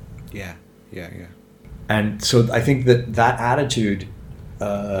happen. Yeah. And so I think that attitude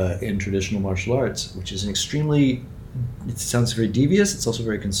in traditional martial arts, which is an extremely, it sounds very devious, it's also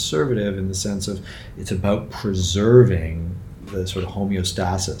very conservative in the sense of it's about preserving the sort of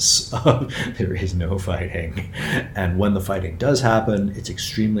homeostasis of there is no fighting. And when the fighting does happen, it's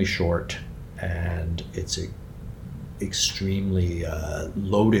extremely short and it's extremely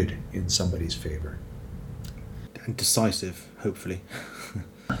loaded in somebody's favor. And decisive, hopefully.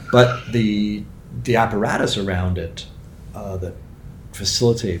 But the apparatus around it that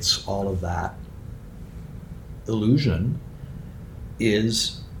facilitates all of that illusion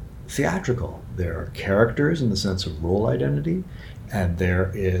is theatrical. There are characters in the sense of role identity, and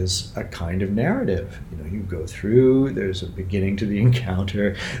there is a kind of narrative. You go through, there's a beginning to the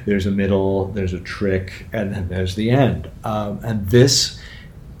encounter, there's a middle, there's a trick, and then there's the end. And this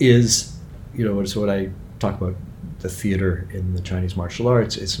is, it's what I talk about the theater in the Chinese martial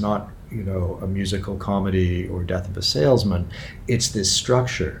arts. It's not, a musical comedy or Death of a Salesman. It's this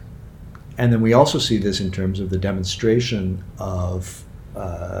structure. And then we also see this in terms of the demonstration of,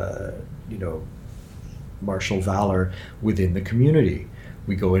 martial valor within the community.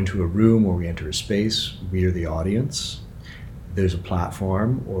 We go into a room or we enter a space, we are the audience. There's a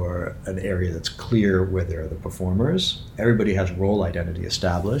platform or an area that's clear where there are the performers. Everybody has role identity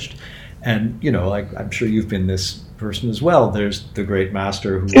established. And, I'm sure you've been this person as well. There's the great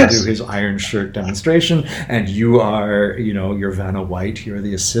master who will do his iron shirt demonstration, and you are, you're Vanna White, you're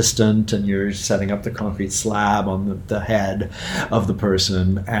the assistant, and you're setting up the concrete slab on the head of the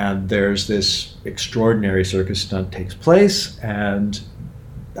person. And there's this extraordinary circus stunt takes place, and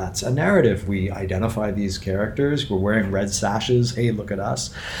that's a narrative. We identify these characters. We're wearing red sashes. Hey, look at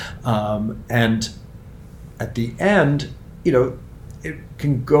us. And at the end, it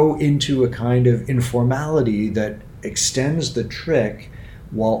can go into a kind of informality that extends the trick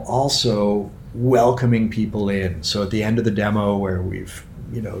while also welcoming people in. So at the end of the demo where we've,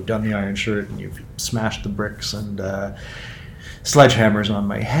 done the iron shirt and you've smashed the bricks and sledgehammers on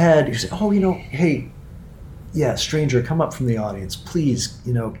my head, you say, hey, yeah, stranger, come up from the audience. Please,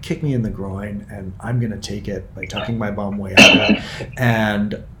 kick me in the groin, and I'm going to take it by tucking my bum way out.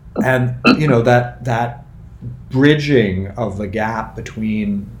 And that bridging of the gap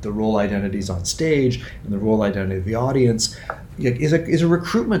between the role identities on stage and the role identity of the audience is a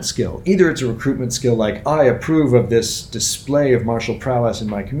recruitment skill. Either it's a recruitment skill like, I approve of this display of martial prowess in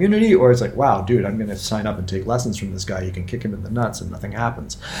my community, or it's like, wow, dude, I'm going to sign up and take lessons from this guy. You can kick him in the nuts and nothing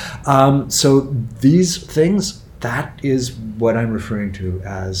happens. So these things, that is what I'm referring to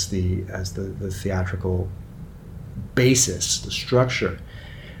as the theatrical basis, the structure.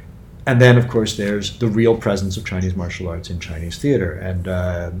 And then, of course, there's the real presence of Chinese martial arts in Chinese theater.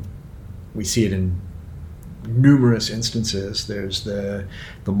 And we see it in numerous instances. There's the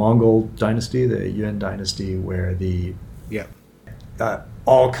Mongol dynasty, the Yuan dynasty, where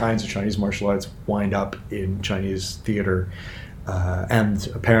all kinds of Chinese martial arts wind up in Chinese theater. And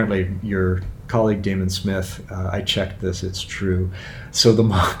apparently your colleague Damon Smith, I checked this, it's true. So the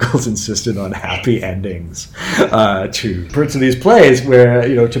Mongols insisted on happy endings to parts of these plays where,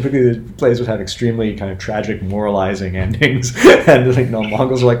 typically the plays would have extremely kind of tragic, moralizing endings. And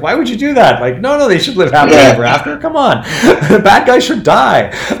Mongols are like, why would you do that? Like, no, they should live happily ever after. Come on. The bad guy should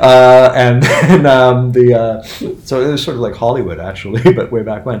die. So it was sort of like Hollywood, actually, but way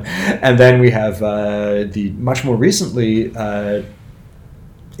back when. And then we have the much more recently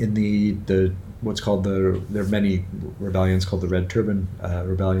in the what's called there are many rebellions called the Red Turban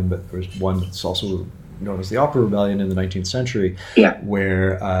Rebellion, but there's one that's also known as the Opera Rebellion in the 19th century,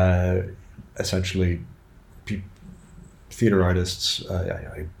 where essentially theater artists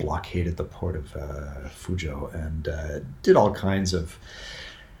blockaded the port of Fuzhou and did all kinds of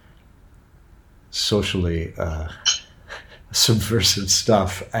socially subversive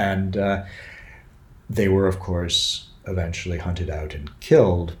stuff, and they were, of course, eventually hunted out and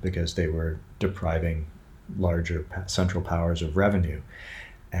killed because they were depriving larger central powers of revenue.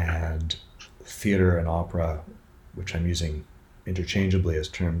 And theater and opera, which I'm using interchangeably as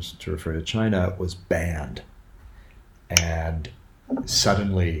terms to refer to China, was banned. And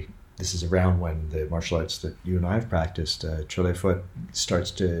suddenly, this is around when the martial arts that you and I have practiced, Cholet Foot, starts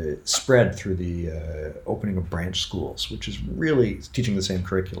to spread through the opening of branch schools, which is really teaching the same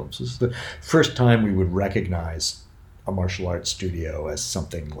curriculum. So this is the first time we would recognize a martial arts studio as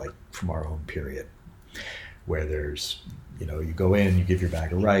something like from our own period, where there's, you go in, you give your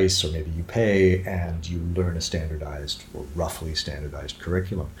bag of rice, or maybe you pay, and you learn a standardized or roughly standardized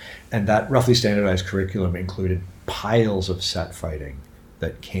curriculum. And that roughly standardized curriculum included piles of set fighting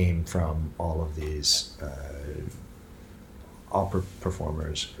that came from all of these opera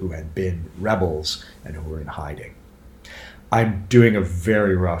performers who had been rebels and who were in hiding. I'm doing a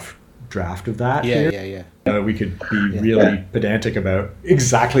very rough draft of that here. Yeah. We could be really pedantic about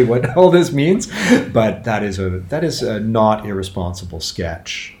exactly what all this means, but that is a not irresponsible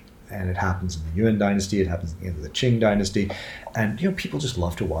sketch. And it happens in the Yuan dynasty, it happens at the end of the Qing dynasty. And, people just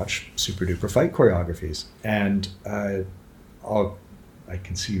love to watch super duper fight choreographies. And I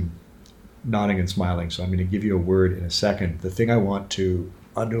can see you nodding and smiling, so I'm going to give you a word in a second. The thing I want to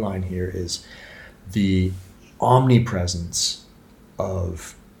underline here is the omnipresence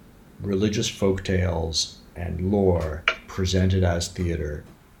of religious folktales and lore presented as theater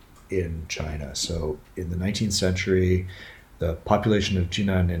in China. So in the 19th century, the population of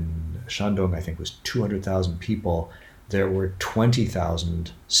Jinan and Shandong, I think, was 200,000 people. There were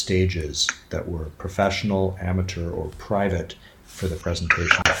 20,000 stages that were professional, amateur, or private for the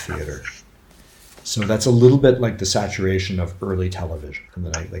presentation of theater. So that's a little bit like the saturation of early television in the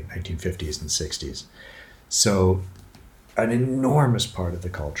 1950s and 60s. So an enormous part of the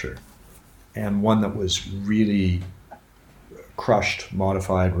culture, and one that was really crushed,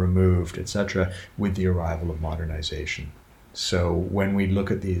 modified, removed, etc., with the arrival of modernization. So when we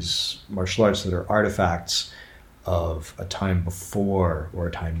look at these martial arts that are artifacts of a time before or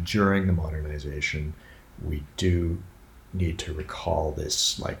a time during the modernization, we do need to recall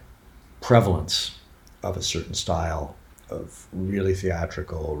this prevalence of a certain style of really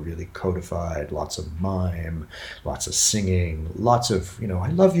theatrical, really codified, lots of mime, lots of singing, lots of, I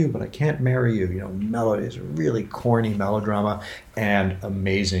love you, but I can't marry you, melodies, really corny melodrama, and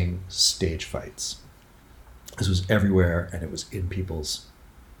amazing stage fights. This was everywhere, and it was in people's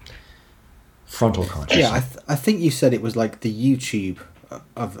frontal consciousness. Yeah, I think you said it was like the YouTube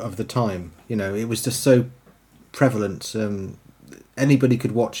of the time. It was just so prevalent. Anybody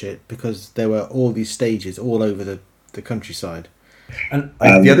could watch it because there were all these stages all over the countryside. And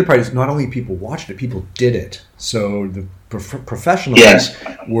the other part is not only people watched it, people did it. So the professionals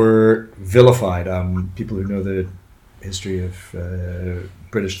were vilified. People who know the history of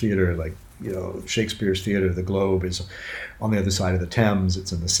British theatre, Shakespeare's theatre, the Globe, is on the other side of the Thames.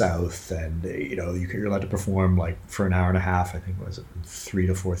 It's in the south, and you're allowed to perform for an hour and a half. I think it was 3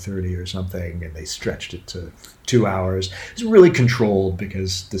 to 4:30 or something, and they stretched it to 2 hours. It's really controlled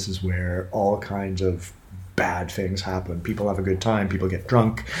because this is where all kinds of bad things happen. People have a good time. People get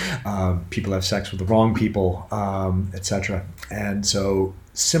drunk. People have sex with the wrong people, etc. And so,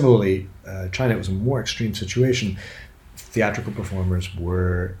 similarly, China was a more extreme situation. Theatrical performers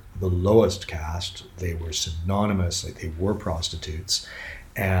were the lowest caste. They were synonymous, they were prostitutes,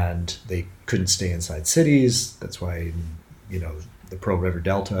 and they couldn't stay inside cities. That's why, the Pearl River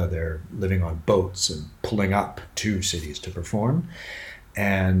Delta, they're living on boats and pulling up to cities to perform.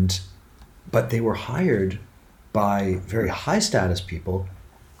 But they were hired by very high status people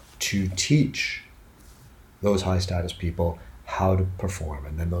to teach those high status people how to perform.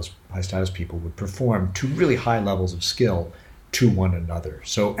 And then those high status people would perform to really high levels of skill to one another.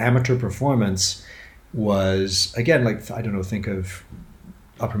 So amateur performance was, again, think of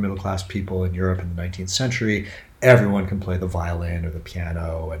upper middle class people in Europe in the 19th century. Everyone can play the violin or the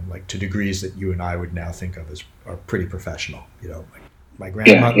piano, and to degrees that you and I would now think of as are pretty professional. My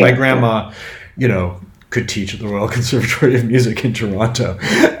grandma, could teach at the Royal Conservatory of Music in Toronto,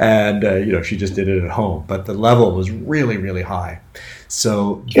 and she just did it at home. But the level was really, really high.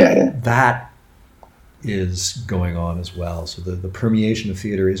 So that is going on as well. So the permeation of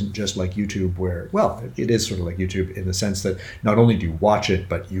theater isn't just like YouTube, where, it is sort of like YouTube in the sense that not only do you watch it,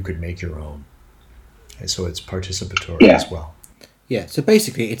 but you could make your own. And so it's participatory as well. Yeah, so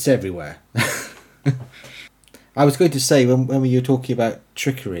basically it's everywhere. I was going to say, when we were talking about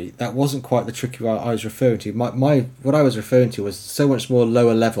trickery, that wasn't quite the trickery I was referring to. What I was referring to was so much more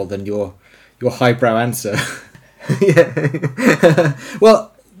lower level than your highbrow answer. Yeah.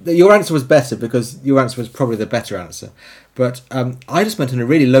 Well, your answer was better because your answer was probably the better answer. But I just meant in a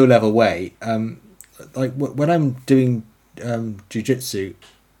really low level way. When I'm doing jiu-jitsu,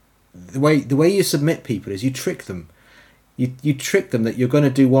 the way you submit people is you trick them. You trick them that you're going to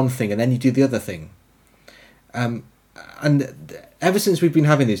do one thing and then you do the other thing. And ever since we've been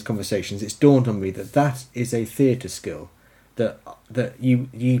having these conversations, it's dawned on me that is a theatre skill that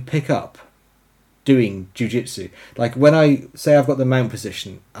you pick up doing jiu-jitsu. Like when I say I've got the mount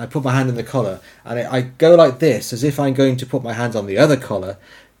position, I put my hand in the collar and I go like this as if I'm going to put my hands on the other collar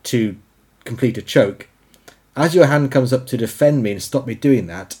to complete a choke. As your hand comes up to defend me and stop me doing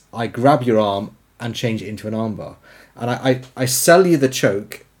that, I grab your arm and change it into an armbar. And I sell you the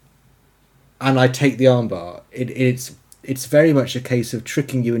choke and I take the armbar. It's very much a case of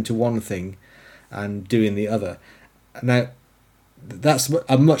tricking you into one thing and doing the other. Now, that's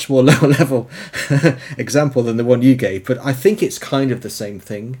a much more lower level example than the one you gave, but I think it's kind of the same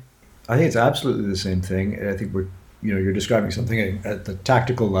thing. I think it's absolutely the same thing. I think you're describing something at the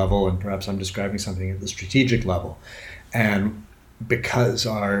tactical level, and perhaps I'm describing something at the strategic level. And because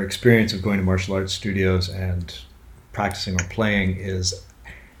our experience of going to martial arts studios and practicing or playing is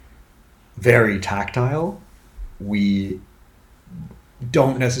very tactile, we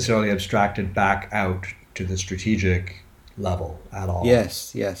don't necessarily abstract it back out to the strategic level at all.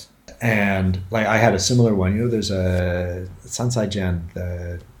 Yes. And like I had a similar one. There's a Sansai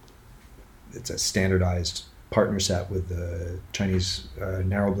Jian, it's a standardized partner set with the Chinese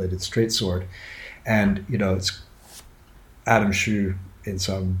narrow-bladed straight sword, and it's Adam Shu in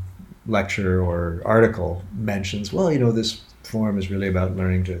some lecture or article mentions, this form is really about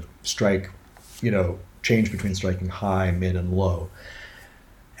learning to strike, change between striking high, mid, and low.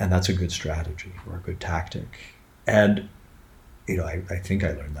 And that's a good strategy or a good tactic. And, I think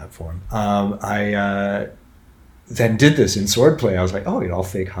I learned that form. I then did this in swordplay. I was like, I'll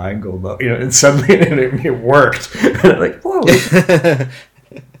fake high and go low, and suddenly it worked. And I'm like, whoa.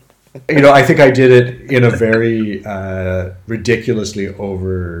 I think I did it in a very ridiculously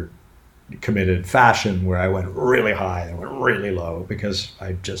over-committed fashion where I went really high and went really low because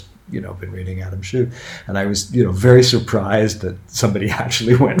I just, been reading Adam Shu. And I was, very surprised that somebody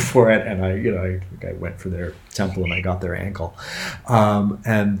actually went for it. And I went for their temple and I got their ankle.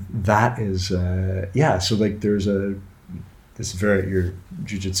 And that is, so like there's your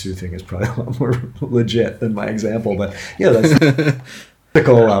jiu-jitsu thing is probably a lot more legit than my example. But that's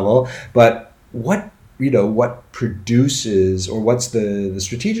tactical level. But what produces, or what's the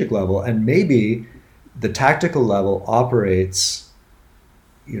strategic level? And maybe the tactical level operates,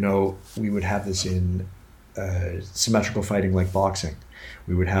 we would have this in symmetrical fighting like boxing.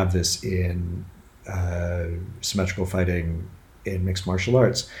 We would have this in symmetrical fighting in mixed martial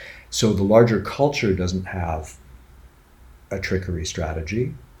arts. So the larger culture doesn't have a trickery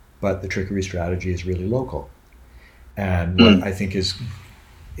strategy, but the trickery strategy is really local. And what I think is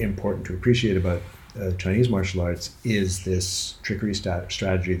important to appreciate about Chinese martial arts is this trickery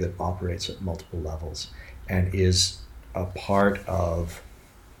strategy that operates at multiple levels and is a part of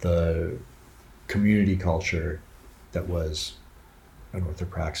the community culture that was an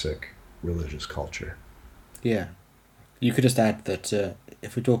orthopraxic religious culture. Yeah. You could just add that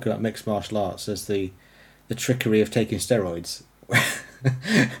if we're talking about mixed martial arts, there's the trickery of taking steroids.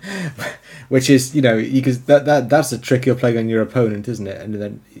 Which is, that's a trick you're playing on your opponent, isn't it? And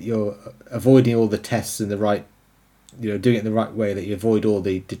then you're avoiding all the tests in the right, doing it in the right way, that you avoid all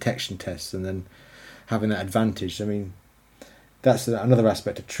the detection tests and then having that advantage. I mean, that's another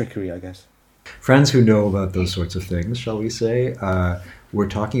aspect of trickery, I guess. Friends who know about those sorts of things, shall we say, we're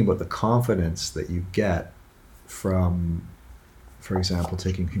talking about the confidence that you get from, for example,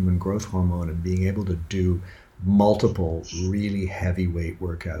 taking human growth hormone and being able to do multiple really heavyweight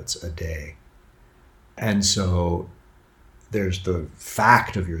workouts a day. And so there's the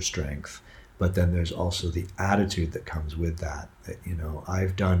fact of your strength, but then there's also the attitude that comes with that,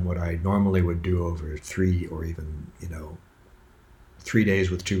 I've done what I normally would do over 3 or even, 3 days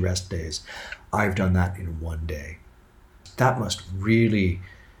with 2 rest days. I've done that in 1 day. That must really,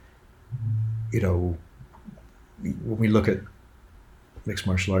 when we look at mixed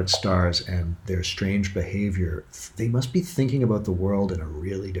martial arts stars and their strange behavior, they must be thinking about the world in a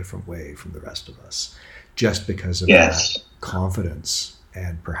really different way from the rest of us, just because of that confidence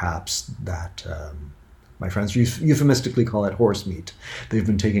and perhaps that, my friends euphemistically call it horse meat. They've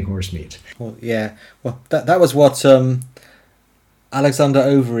been taking horse meat. Well, yeah. Well, that was what Alexander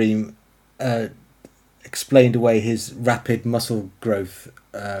Overeem explained away his rapid muscle growth,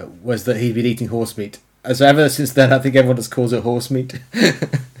 was that he'd been eating horse meat. So ever since then, I think everyone just calls it horse meat. I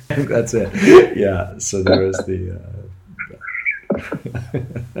think that's it. Yeah. So there was the.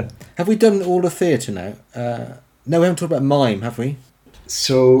 Have we done all the theatre now? No, we haven't talked about mime, have we?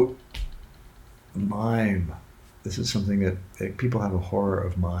 So, mime. This is something that people have a horror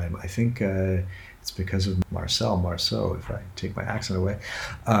of mime. I think it's because of Marceau, if I take my accent away,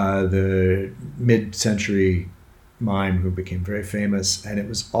 the mid-century mime who became very famous, and it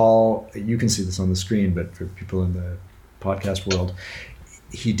was all, you can see this on the screen, but for people in the podcast world,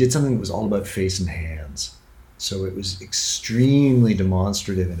 he did something that was all about face and hands. So it was extremely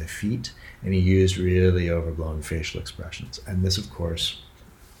demonstrative in a feat, and he used really overblown facial expressions. And this, of course,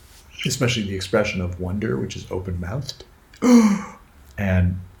 especially the expression of wonder, which is open-mouthed,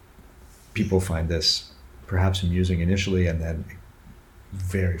 and people find this perhaps amusing initially, and then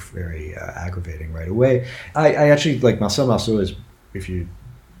very, very aggravating right away. I actually like Marceau. Marceau is, if you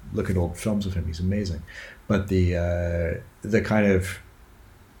look at old films of him, he's amazing. But the kind of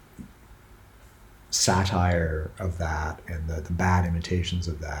satire of that and the bad imitations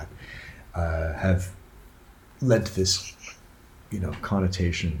of that have led to this,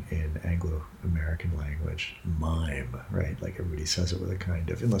 connotation in Anglo-American language, mime, right? Like everybody says it with a kind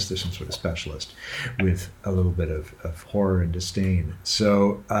of, unless there's some sort of specialist, with a little bit of horror and disdain.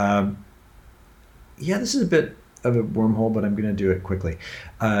 So, this is a bit of a wormhole, but I'm going to do it quickly.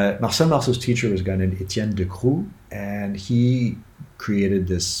 Marcel Marceau's teacher was a guy named Etienne Decroux, and he created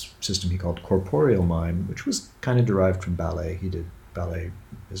this system he called corporeal mime, which was kind of derived from ballet. He did ballet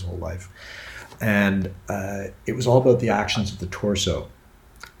his whole life. And it was all about the actions of the torso.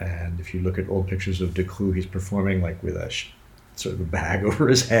 And if you look at old pictures of Decroux, he's performing like with a sort of a bag over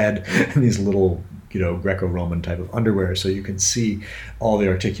his head and these little, Greco-Roman type of underwear. So you can see all the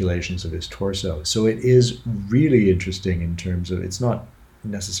articulations of his torso. So it is really interesting in terms of, it's not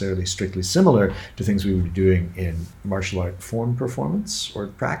necessarily strictly similar to things we would be doing in martial art form performance or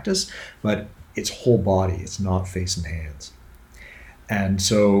practice, but it's whole body. It's not face and hands. And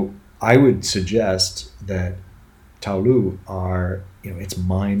so I would suggest that Taolu are, it's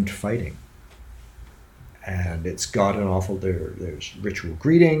mind fighting. And it's got an awful, there's ritual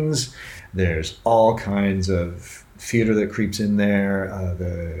greetings, there's all kinds of theater that creeps in there,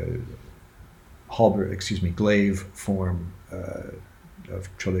 the glaive form of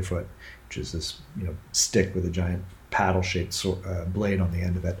cholefoot, which is this, stick with a giant paddle-shaped blade on the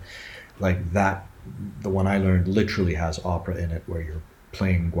end of it. Like that, the one I learned literally has opera in it where you're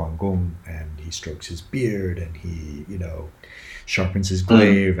playing Guangong and he strokes his beard and he, sharpens his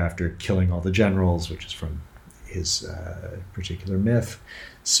glaive after killing all the generals, which is from his particular myth.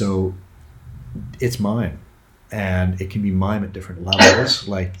 So it's mime, and it can be mime at different levels.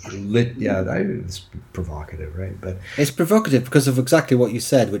 It's provocative, right? But it's provocative because of exactly what you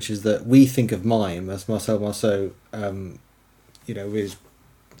said, which is that we think of mime as Marcel Marceau, with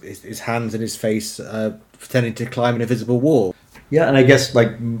his hands in his face, pretending to climb an invisible wall. Yeah, and I guess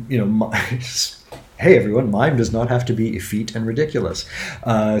hey everyone, mime does not have to be effete and ridiculous.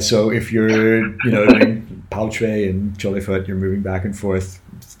 So if you're, doing Pao Chui and Cholefoot, you're moving back and forth,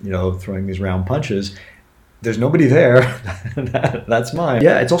 throwing these round punches, there's nobody there. That's mime.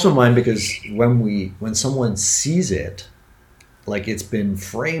 Yeah, it's also mime because when someone sees it, like it's been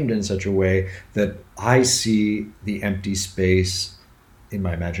framed in such a way that I see the empty space in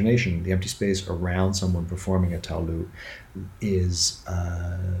my imagination, the empty space around someone performing a Taolu is,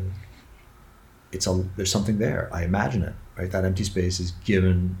 there's something there. I imagine it, right? That empty space is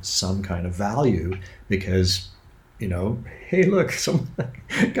given some kind of value because, hey, look, some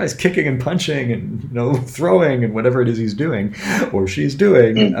guy's kicking and punching and, throwing and whatever it is he's doing or she's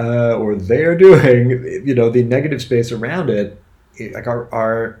doing or they're doing, the negative space around it, like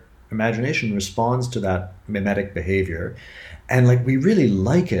our imagination responds to that mimetic behavior. And we really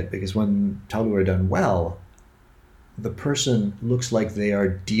like it because when Taolu are done well, the person looks like they are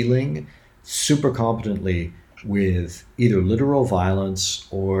dealing super competently with either literal violence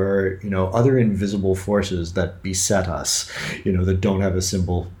or, other invisible forces that beset us, that don't have a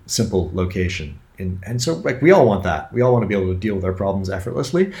simple location. And so we all want that. We all want to be able to deal with our problems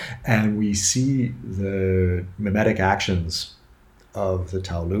effortlessly. And we see the mimetic actions of the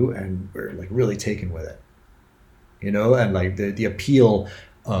Taolu and we're really taken with it. And the appeal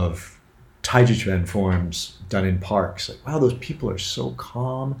of Taiji Chuan forms done in parks. Wow, those people are so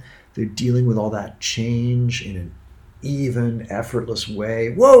calm. They're dealing with all that change in an even, effortless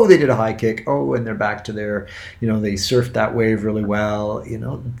way. Whoa, they did a high kick. Oh, and they're back to their, they surfed that wave really well.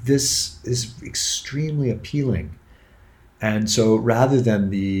 This is extremely appealing. And so rather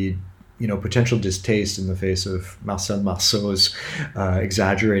than the, potential distaste in the face of Marcel Marceau's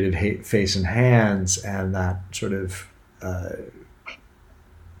exaggerated face and hands and that sort of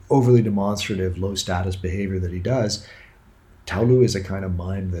overly demonstrative, low status behavior that he does, Taolu is a kind of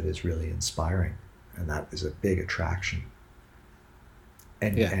mime that is really inspiring, and that is a big attraction.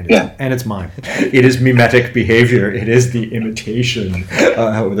 And it's mime. It is mimetic behavior. It is the imitation,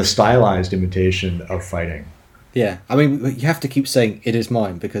 or the stylized imitation of fighting. Yeah, I mean, you have to keep saying it is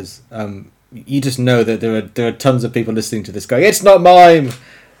mime because you just know that there are tons of people listening to this going, it's not mime.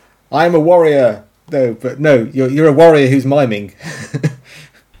 I'm a warrior. No, you're a warrior who's miming.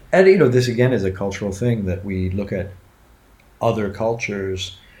 And this again is a cultural thing that we look at other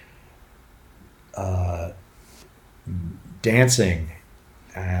cultures dancing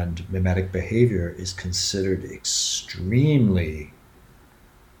and mimetic behavior is considered extremely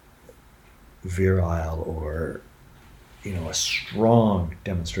virile or a strong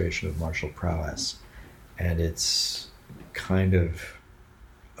demonstration of martial prowess, and it's kind of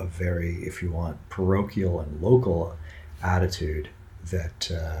a very, if you want, parochial and local attitude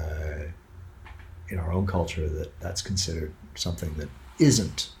that in our own culture that's considered something that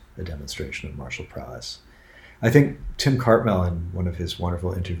isn't a demonstration of martial prowess. I think Tim Cartmel, in one of his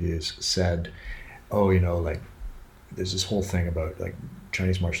wonderful interviews, said, oh, like there's this whole thing about like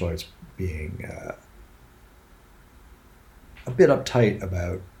Chinese martial arts being a bit uptight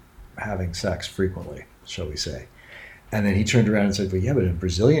about having sex frequently, shall we say. And then he turned around and said, but in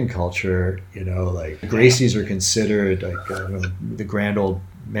Brazilian culture, like Gracies are considered, like the grand old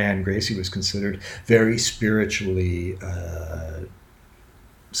man Gracie was considered very spiritually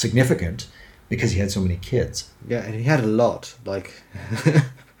significant because he had so many kids. Yeah, and he had a lot, like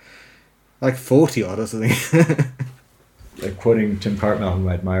 40 odd or something. Like quoting Tim Cartmel, whom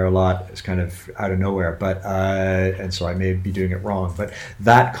I admire a lot, is kind of out of nowhere, but and so I may be doing it wrong. But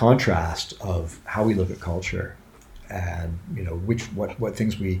that contrast of how we look at culture, and what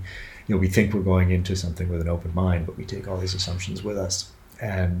things we think we're going into something with an open mind, but we take all these assumptions with us,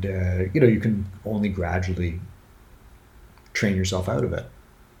 and you can only gradually train yourself out of it,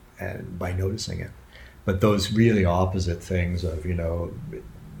 and by noticing it. But those really opposite things of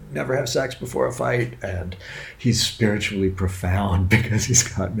never have sex before a fight, and he's spiritually profound because he's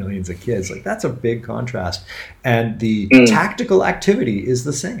got millions of kids. Like, that's a big contrast. And the tactical activity is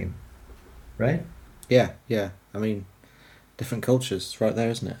the same, right? Yeah. I mean, different cultures right there,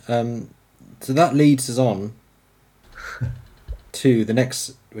 isn't it? So that leads us on to the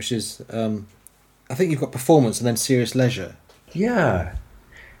next, which is, I think you've got performance and then serious leisure. Yeah,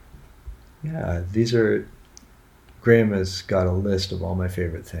 these are... Graham has got a list of all my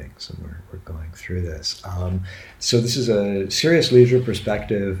favorite things, and we're going through this. So this is a serious leisure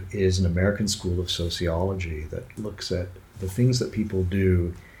perspective is an American school of sociology that looks at the things that people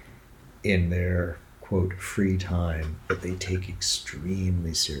do in their, quote, free time that they take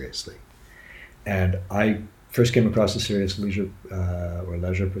extremely seriously. And I first came across the serious leisure or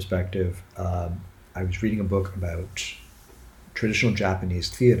leisure perspective. I was reading a book about traditional Japanese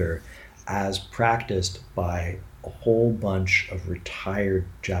theater as practiced by a whole bunch of retired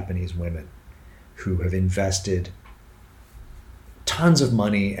Japanese women who have invested tons of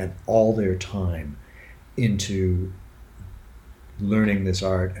money and all their time into learning this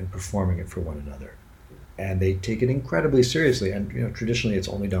art and performing it for one another. And they take it incredibly seriously. And traditionally it's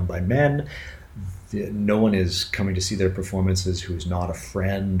only done by men. No one is coming to see their performances who is not a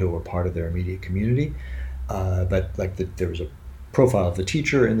friend or part of their immediate community. But there was a profile of the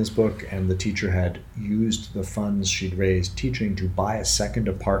teacher in this book, and the teacher had used the funds she'd raised teaching to buy a second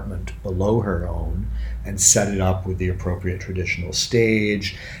apartment below her own and set it up with the appropriate traditional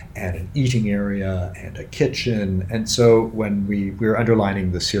stage and an eating area and a kitchen. And so when we were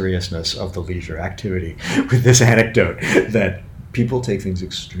underlining the seriousness of the leisure activity with this anecdote that people take things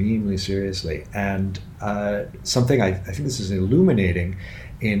extremely seriously. And something I think this is illuminating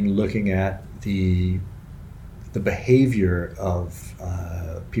in looking at the behavior of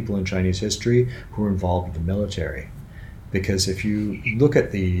people in Chinese history who are involved with the military. Because if you look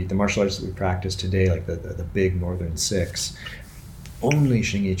at the martial arts that we practice today, like the big Northern Six, only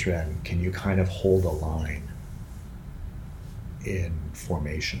Xing Yi Quan can you kind of hold a line in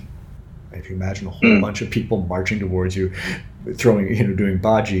formation. If you imagine a whole bunch of people marching towards you, throwing, doing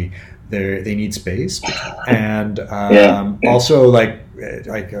baji, they need space, and also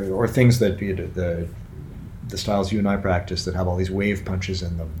or things that the styles you and I practice that have all these wave punches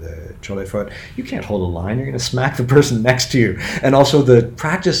in them, the chole foot, you can't hold a line. You're going to smack the person next to you. And also the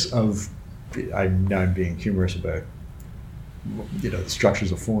practice of, I'm being humorous about, the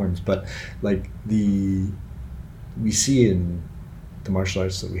structures of forms, but we see in the martial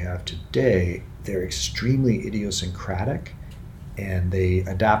arts that we have today, they're extremely idiosyncratic, and they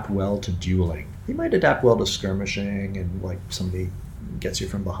adapt well to dueling. They might adapt well to skirmishing, and somebody gets you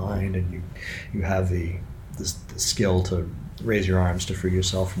from behind, and you have the skill to raise your arms to free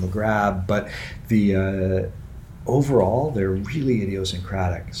yourself from the grab. But the overall, they're really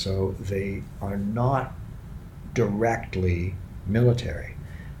idiosyncratic. So they are not directly military.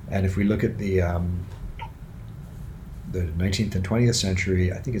 And if we look at the 19th and 20th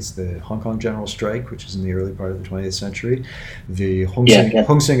century, I think it's the Hong Kong General Strike, which is in the early part of the 20th century, the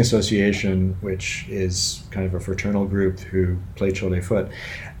Hong Sing Association, which is kind of a fraternal group who play chole foot,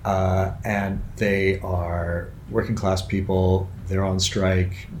 and they are working class people. They're on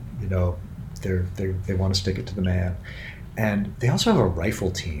strike, they want to stick it to the man, and they also have a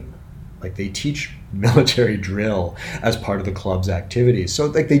rifle team. They teach military drill as part of the club's activities. So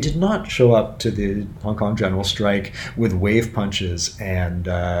they did not show up to the Hong Kong General Strike with wave punches and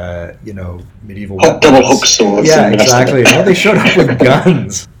medieval weapons. Double hook swords. Yeah, exactly. No, they showed up with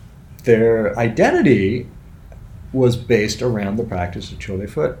guns. their identity was based around the practice of Cholet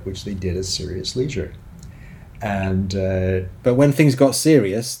Foot, which they did as serious leisure. And but when things got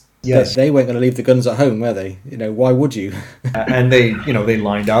serious, yes, they weren't going to leave the guns at home, were they? Why would you? And they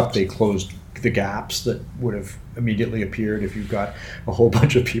lined up, they closed the gaps that would have immediately appeared if you've got a whole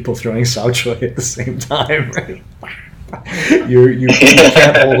bunch of people throwing Sao Choy at the same time, right? you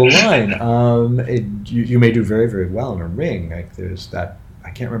can't hold a line. You may do very, very well in a ring. Like there's that, I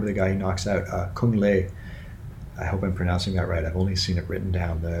can't remember the guy who knocks out Kung Le. I hope I'm pronouncing that right. I've only seen it written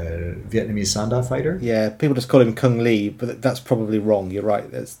down. The Vietnamese Sanda fighter. Yeah, people just call him Kung Le, but that's probably wrong. You're right.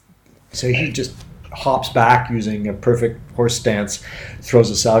 So he just hops back using a perfect horse stance, throws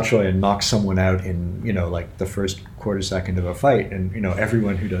a Sao Choy and knocks someone out in, like the first quarter second of a fight. And,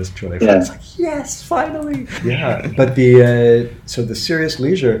 everyone who does Cholet Foot is like, yes, finally. Yeah. But the serious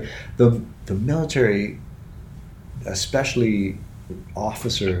leisure, the military, especially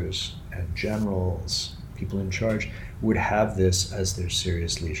officers and generals, people in charge, would have this as their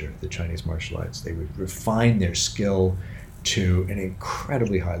serious leisure, the Chinese martial arts. They would refine their skill to an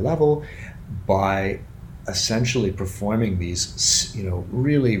incredibly high level by essentially performing these,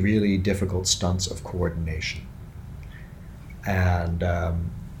 really, really difficult stunts of coordination. And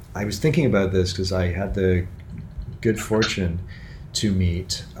I was thinking about this because I had the good fortune to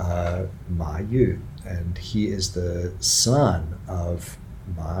meet Ma Yu, and he is the son of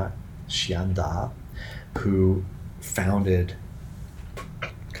Ma Xianda, who kind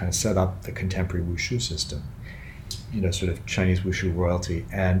of set up the contemporary wushu system. Sort of Chinese wushu royalty.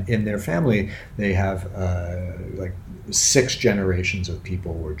 And in their family, they have 6 generations of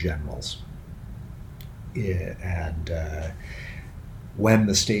people were generals. And when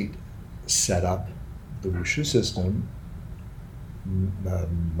the state set up the wushu system,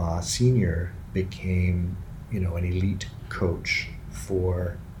 Ma Senior became, an elite coach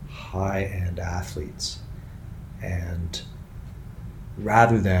for high-end athletes. And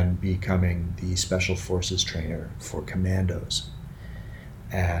rather than becoming the special forces trainer for commandos.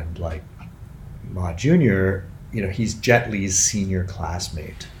 And like Ma Jr., he's Jet Li's senior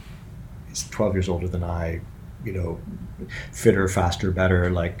classmate. He's 12 years older than I, fitter, faster, better,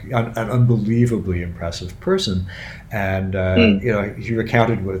 like an unbelievably impressive person. And, he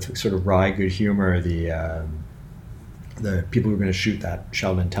recounted with sort of wry good humor the people who were going to shoot that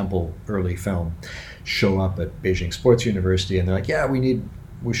Shaolin Temple early film show up at Beijing Sports University, and they're like, yeah, we need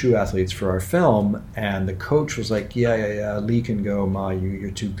wushu athletes for our film. And the coach was like, yeah, Lee can go, Ma, you're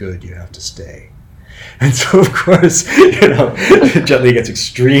too good, you have to stay. And so, of course, Jet Li gets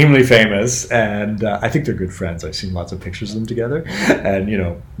extremely famous, and I think they're good friends. I've seen lots of pictures of them together. And,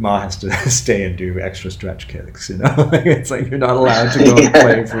 Ma has to stay and do extra stretch kicks, It's like you're not allowed to go and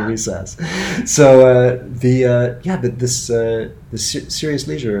play for recess. So, this serious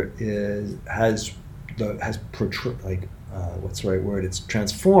leisure has what's the right word? It's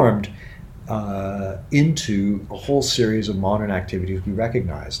transformed into a whole series of modern activities we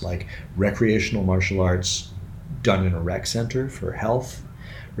recognize, like recreational martial arts done in a rec center for health,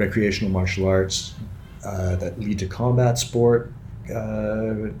 recreational martial arts that lead to combat sport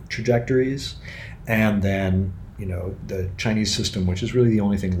trajectories, and then the Chinese system, which is really the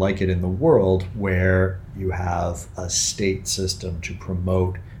only thing like it in the world, where you have a state system to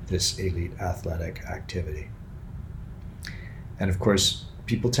promote this elite athletic activity. And of course,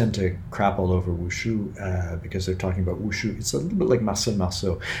 people tend to crap all over wushu because they're talking about wushu. It's a little bit like Marcel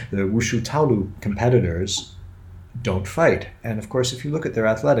Marceau. The wushu Taolu competitors don't fight. And of course, if you look at their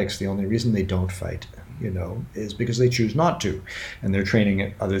athletics, the only reason they don't fight, is because they choose not to. And they're training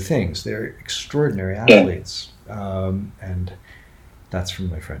at other things. They're extraordinary athletes. And that's from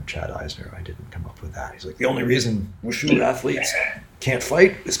my friend Chad Eisner. I didn't come up with that. He's like, the only reason wushu athletes can't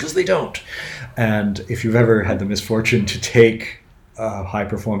fight is because they don't. And if you've ever had the misfortune to take a high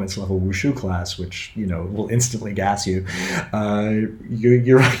performance level wushu class, which will instantly gas you,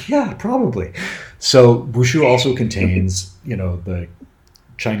 you're like, yeah, probably. So wushu also contains the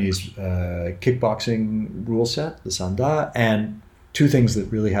Chinese kickboxing rule set, the Sanda, and 2 things that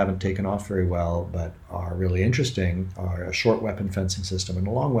really haven't taken off very well but are really interesting are a short weapon fencing system and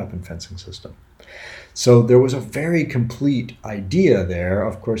a long weapon fencing system. So there was a very complete idea there.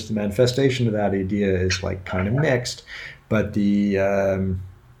 Of course, the manifestation of that idea is like kind of mixed, but the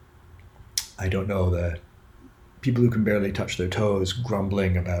people who can barely touch their toes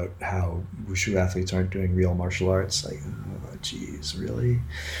grumbling about how wushu athletes aren't doing real martial arts, like, oh, geez, really?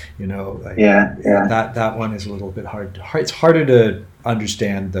 That one is a little bit hard. It's harder to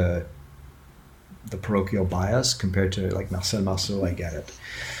understand the parochial bias compared to like Marcel Marceau. I get it.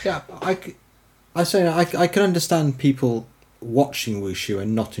 Yeah, I can understand people watching wushu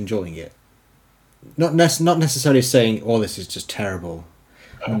and not enjoying it. Not necessarily saying, "Oh, this is just terrible,"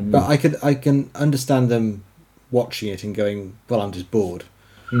 but I can understand them watching it and going, "Well, I'm just bored."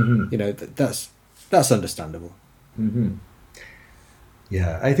 You know, that's understandable.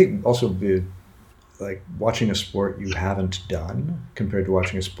 Yeah, I think also like watching a sport you haven't done compared to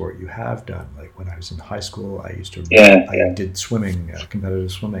watching a sport you have done. Like when I was in high school, I did swimming,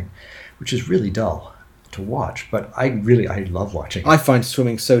 competitive swimming, which is really dull to watch, but I love watching it. I find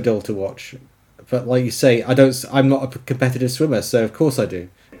swimming so dull to watch, but like you say, I'm not a competitive swimmer, so of course I do.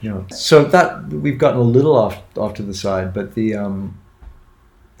 Yeah. So that we've gotten a little off to the side, but the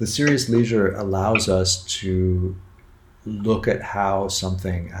serious leisure allows us to look at how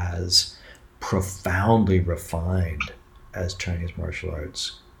something as profoundly refined as Chinese martial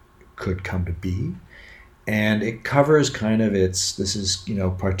arts could come to be. And it covers kind of this is,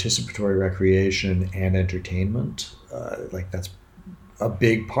 participatory recreation and entertainment. Like that's a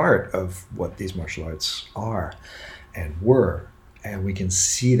big part of what these martial arts are and were. And we can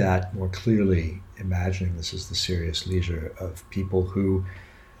see that more clearly imagining this as the serious leisure of people who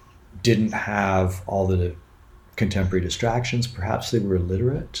didn't have all the contemporary distractions. Perhaps they were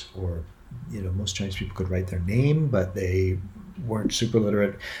illiterate, or most Chinese people could write their name, but they weren't super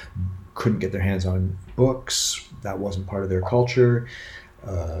literate, couldn't get their hands on books. That wasn't part of their culture.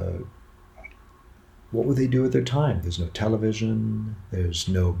 What would they do with their time? There's no television, there's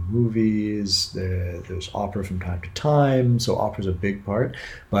no movies, there's opera from time to time, so opera's a big part.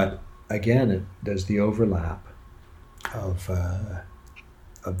 But again, there's the overlap of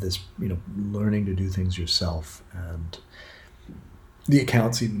this, learning to do things yourself. And the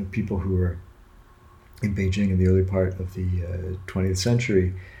accounts even of people who were in Beijing in the early part of the 20th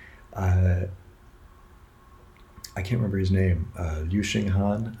century, I can't remember his name, Liu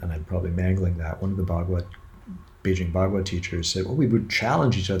Xinghan, and I'm probably mangling that. One of the Beijing Bagua teachers said, well, we would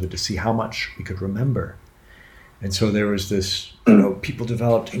challenge each other to see how much we could remember. And so there was this, people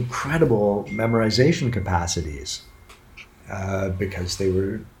developed incredible memorization capacities because they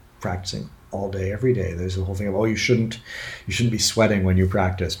were practicing all day, every day. There's the whole thing of, you shouldn't be sweating when you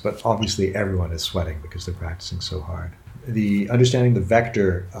practice, but obviously everyone is sweating because they're practicing so hard. The understanding the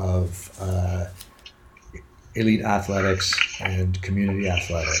vector of elite athletics and community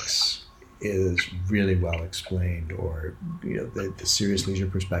athletics is really well explained, or the serious leisure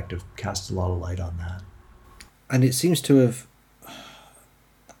perspective casts a lot of light on that. And it seems to have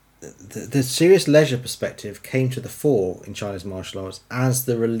the serious leisure perspective came to the fore in China's martial arts as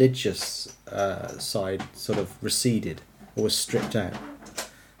the religious side sort of receded or was stripped out.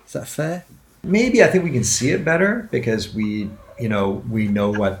 Is that fair? Maybe. I think we can see it better because we know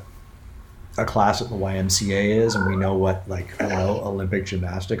what a class at the YMCA is, and we know what Olympic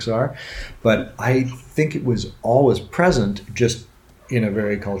gymnastics are. But I think it was always present, just in a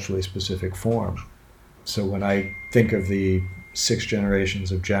very culturally specific form. So when I think of the 6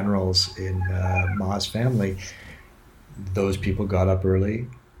 generations of generals in Ma's family, those people got up early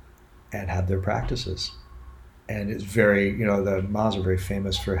and had their practices. And it's very, the Ma's are very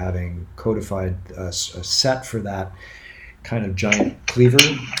famous for having codified a set for that kind of giant cleaver,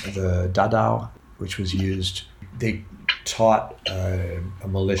 the dadao, which was used. They taught a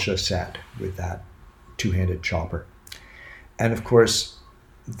militia set with that 2-handed chopper. And of course,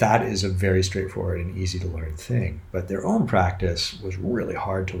 that is a very straightforward and easy to learn thing. But their own practice was really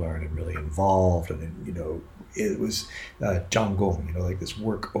hard to learn and really involved. And, it was jianggong, like this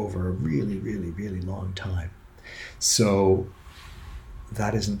work over a really, really, really long time. So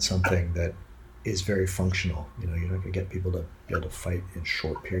that isn't something that is very functional. You're not going to get people to be able to fight in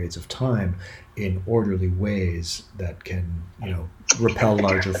short periods of time in orderly ways that can, repel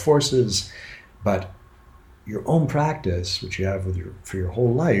larger forces. But your own practice, which you have for your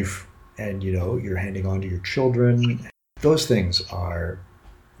whole life, and you're handing on to your children, those things are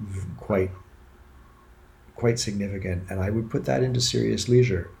quite significant. And I would put that into serious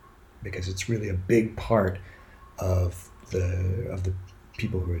leisure because it's really a big part of the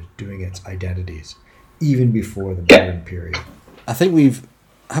people who are doing its identities, even before the modern period. I think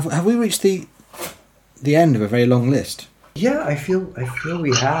have we reached the end of a very long list? Yeah, I feel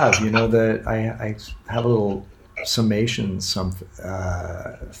we have. That I have a little summation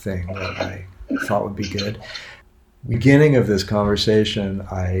thing that I thought would be good. Beginning of this conversation,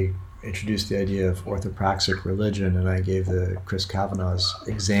 I introduced the idea of orthopraxic religion, and I gave the Chris Kavanagh's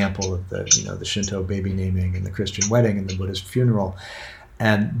example of the Shinto baby naming and the Christian wedding and the Buddhist funeral.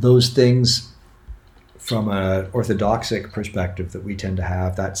 And those things, from an orthodoxic perspective that we tend to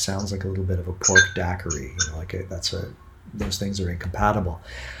have, that sounds like a little bit of a pork daiquiri. Those things are incompatible.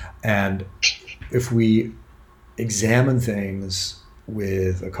 And if we examine things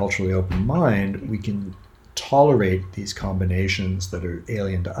with a culturally open mind, we can tolerate these combinations that are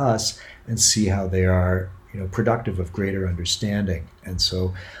alien to us and see how they are, productive of greater understanding. And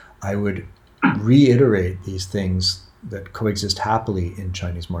so I would reiterate these things that coexist happily in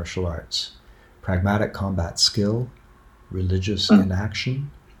Chinese martial arts: pragmatic combat skill, religious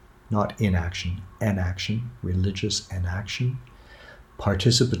inaction, not inaction, enaction, religious enaction,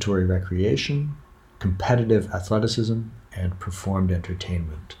 participatory recreation, competitive athleticism, and performed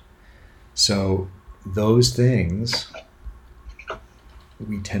entertainment. So those things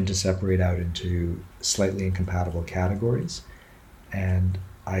we tend to separate out into slightly incompatible categories. And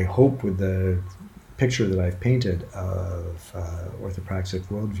I hope with the picture that I've painted of orthopraxic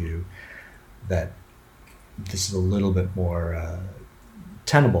worldview that this is a little bit more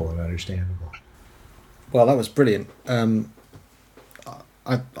tenable and understandable. Well, that was brilliant. I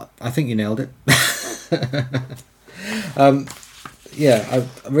think you nailed it. I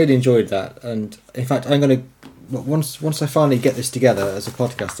really enjoyed that, and in fact, I'm going to once I finally get this together as a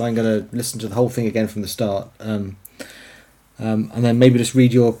podcast, I'm going to listen to the whole thing again from the start, and then maybe just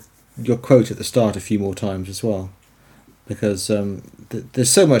read your quote at the start a few more times as well, because there's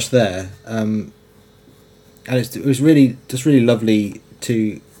so much there, and it was really just really lovely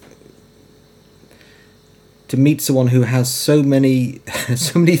to meet someone who has so many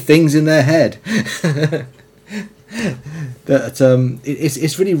things in their head. That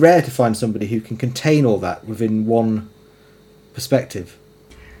it's really rare to find somebody who can contain all that within one perspective.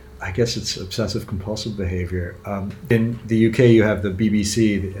 I guess it's obsessive compulsive behavior. In the UK you have the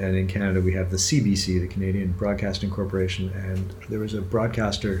BBC, and in Canada we have the CBC, the Canadian Broadcasting Corporation, and there was a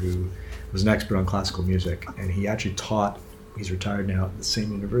broadcaster who was an expert on classical music, and he actually taught, he's retired now, at the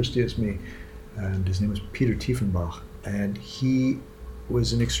same university as me, and his name was Peter Tiefenbach, and he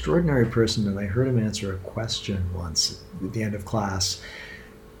was an extraordinary person. And I heard him answer a question once at the end of class.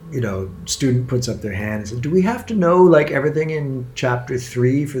 Student puts up their hand and says, "Do we have to know like everything in chapter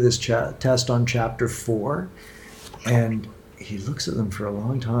 3 for this test on chapter 4?" And he looks at them for a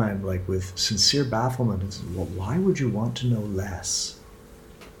long time, like with sincere bafflement, and says, "Well, why would you want to know less?"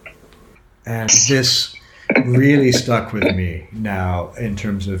 And this really stuck with me now in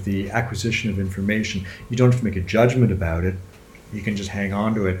terms of the acquisition of information. You don't have to make a judgment about it. You can just hang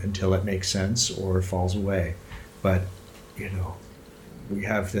on to it until it makes sense or falls away. But, we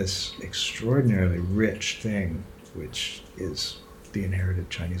have this extraordinarily rich thing, which is the inherited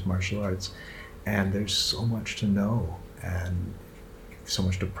Chinese martial arts. And there's so much to know and so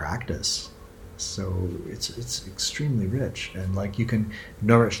much to practice. So it's extremely rich, and like you can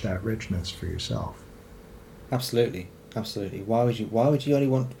nourish that richness for yourself. Absolutely. Why would you want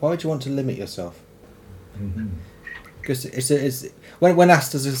to limit yourself? Mm-hmm. Because it's when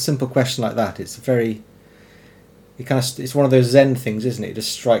asked as a simple question like that, it's one of those Zen things, isn't it? It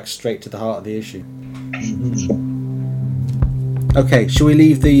just strikes straight to the heart of the issue. Mm-hmm. Okay, shall we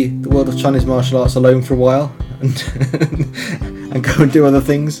leave the world of Chinese martial arts alone for a while and and go and do other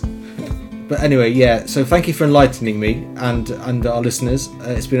things? But anyway, so thank you for enlightening me and our listeners.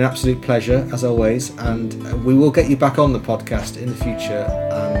 It's been an absolute pleasure, as always, and we will get you back on the podcast in the future.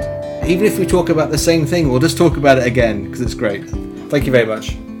 And even if we talk about the same thing, we'll just talk about it again, because it's great. Thank you very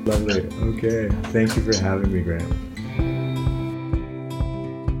much. Lovely. Okay. Thank you for having me, Graham.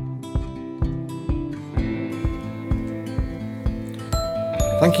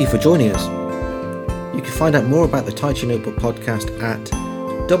 Thank you for joining us. You can find out more about the Tai Chi Notebook podcast at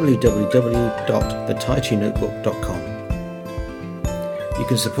www.thetaichinotebook.com. You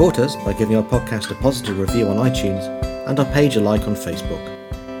can support us by giving our podcast a positive review on iTunes and our page a like on Facebook.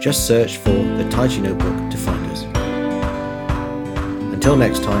 Just search for The Tai Chi Notebook to find us. Until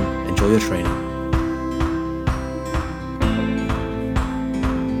next time, enjoy your training.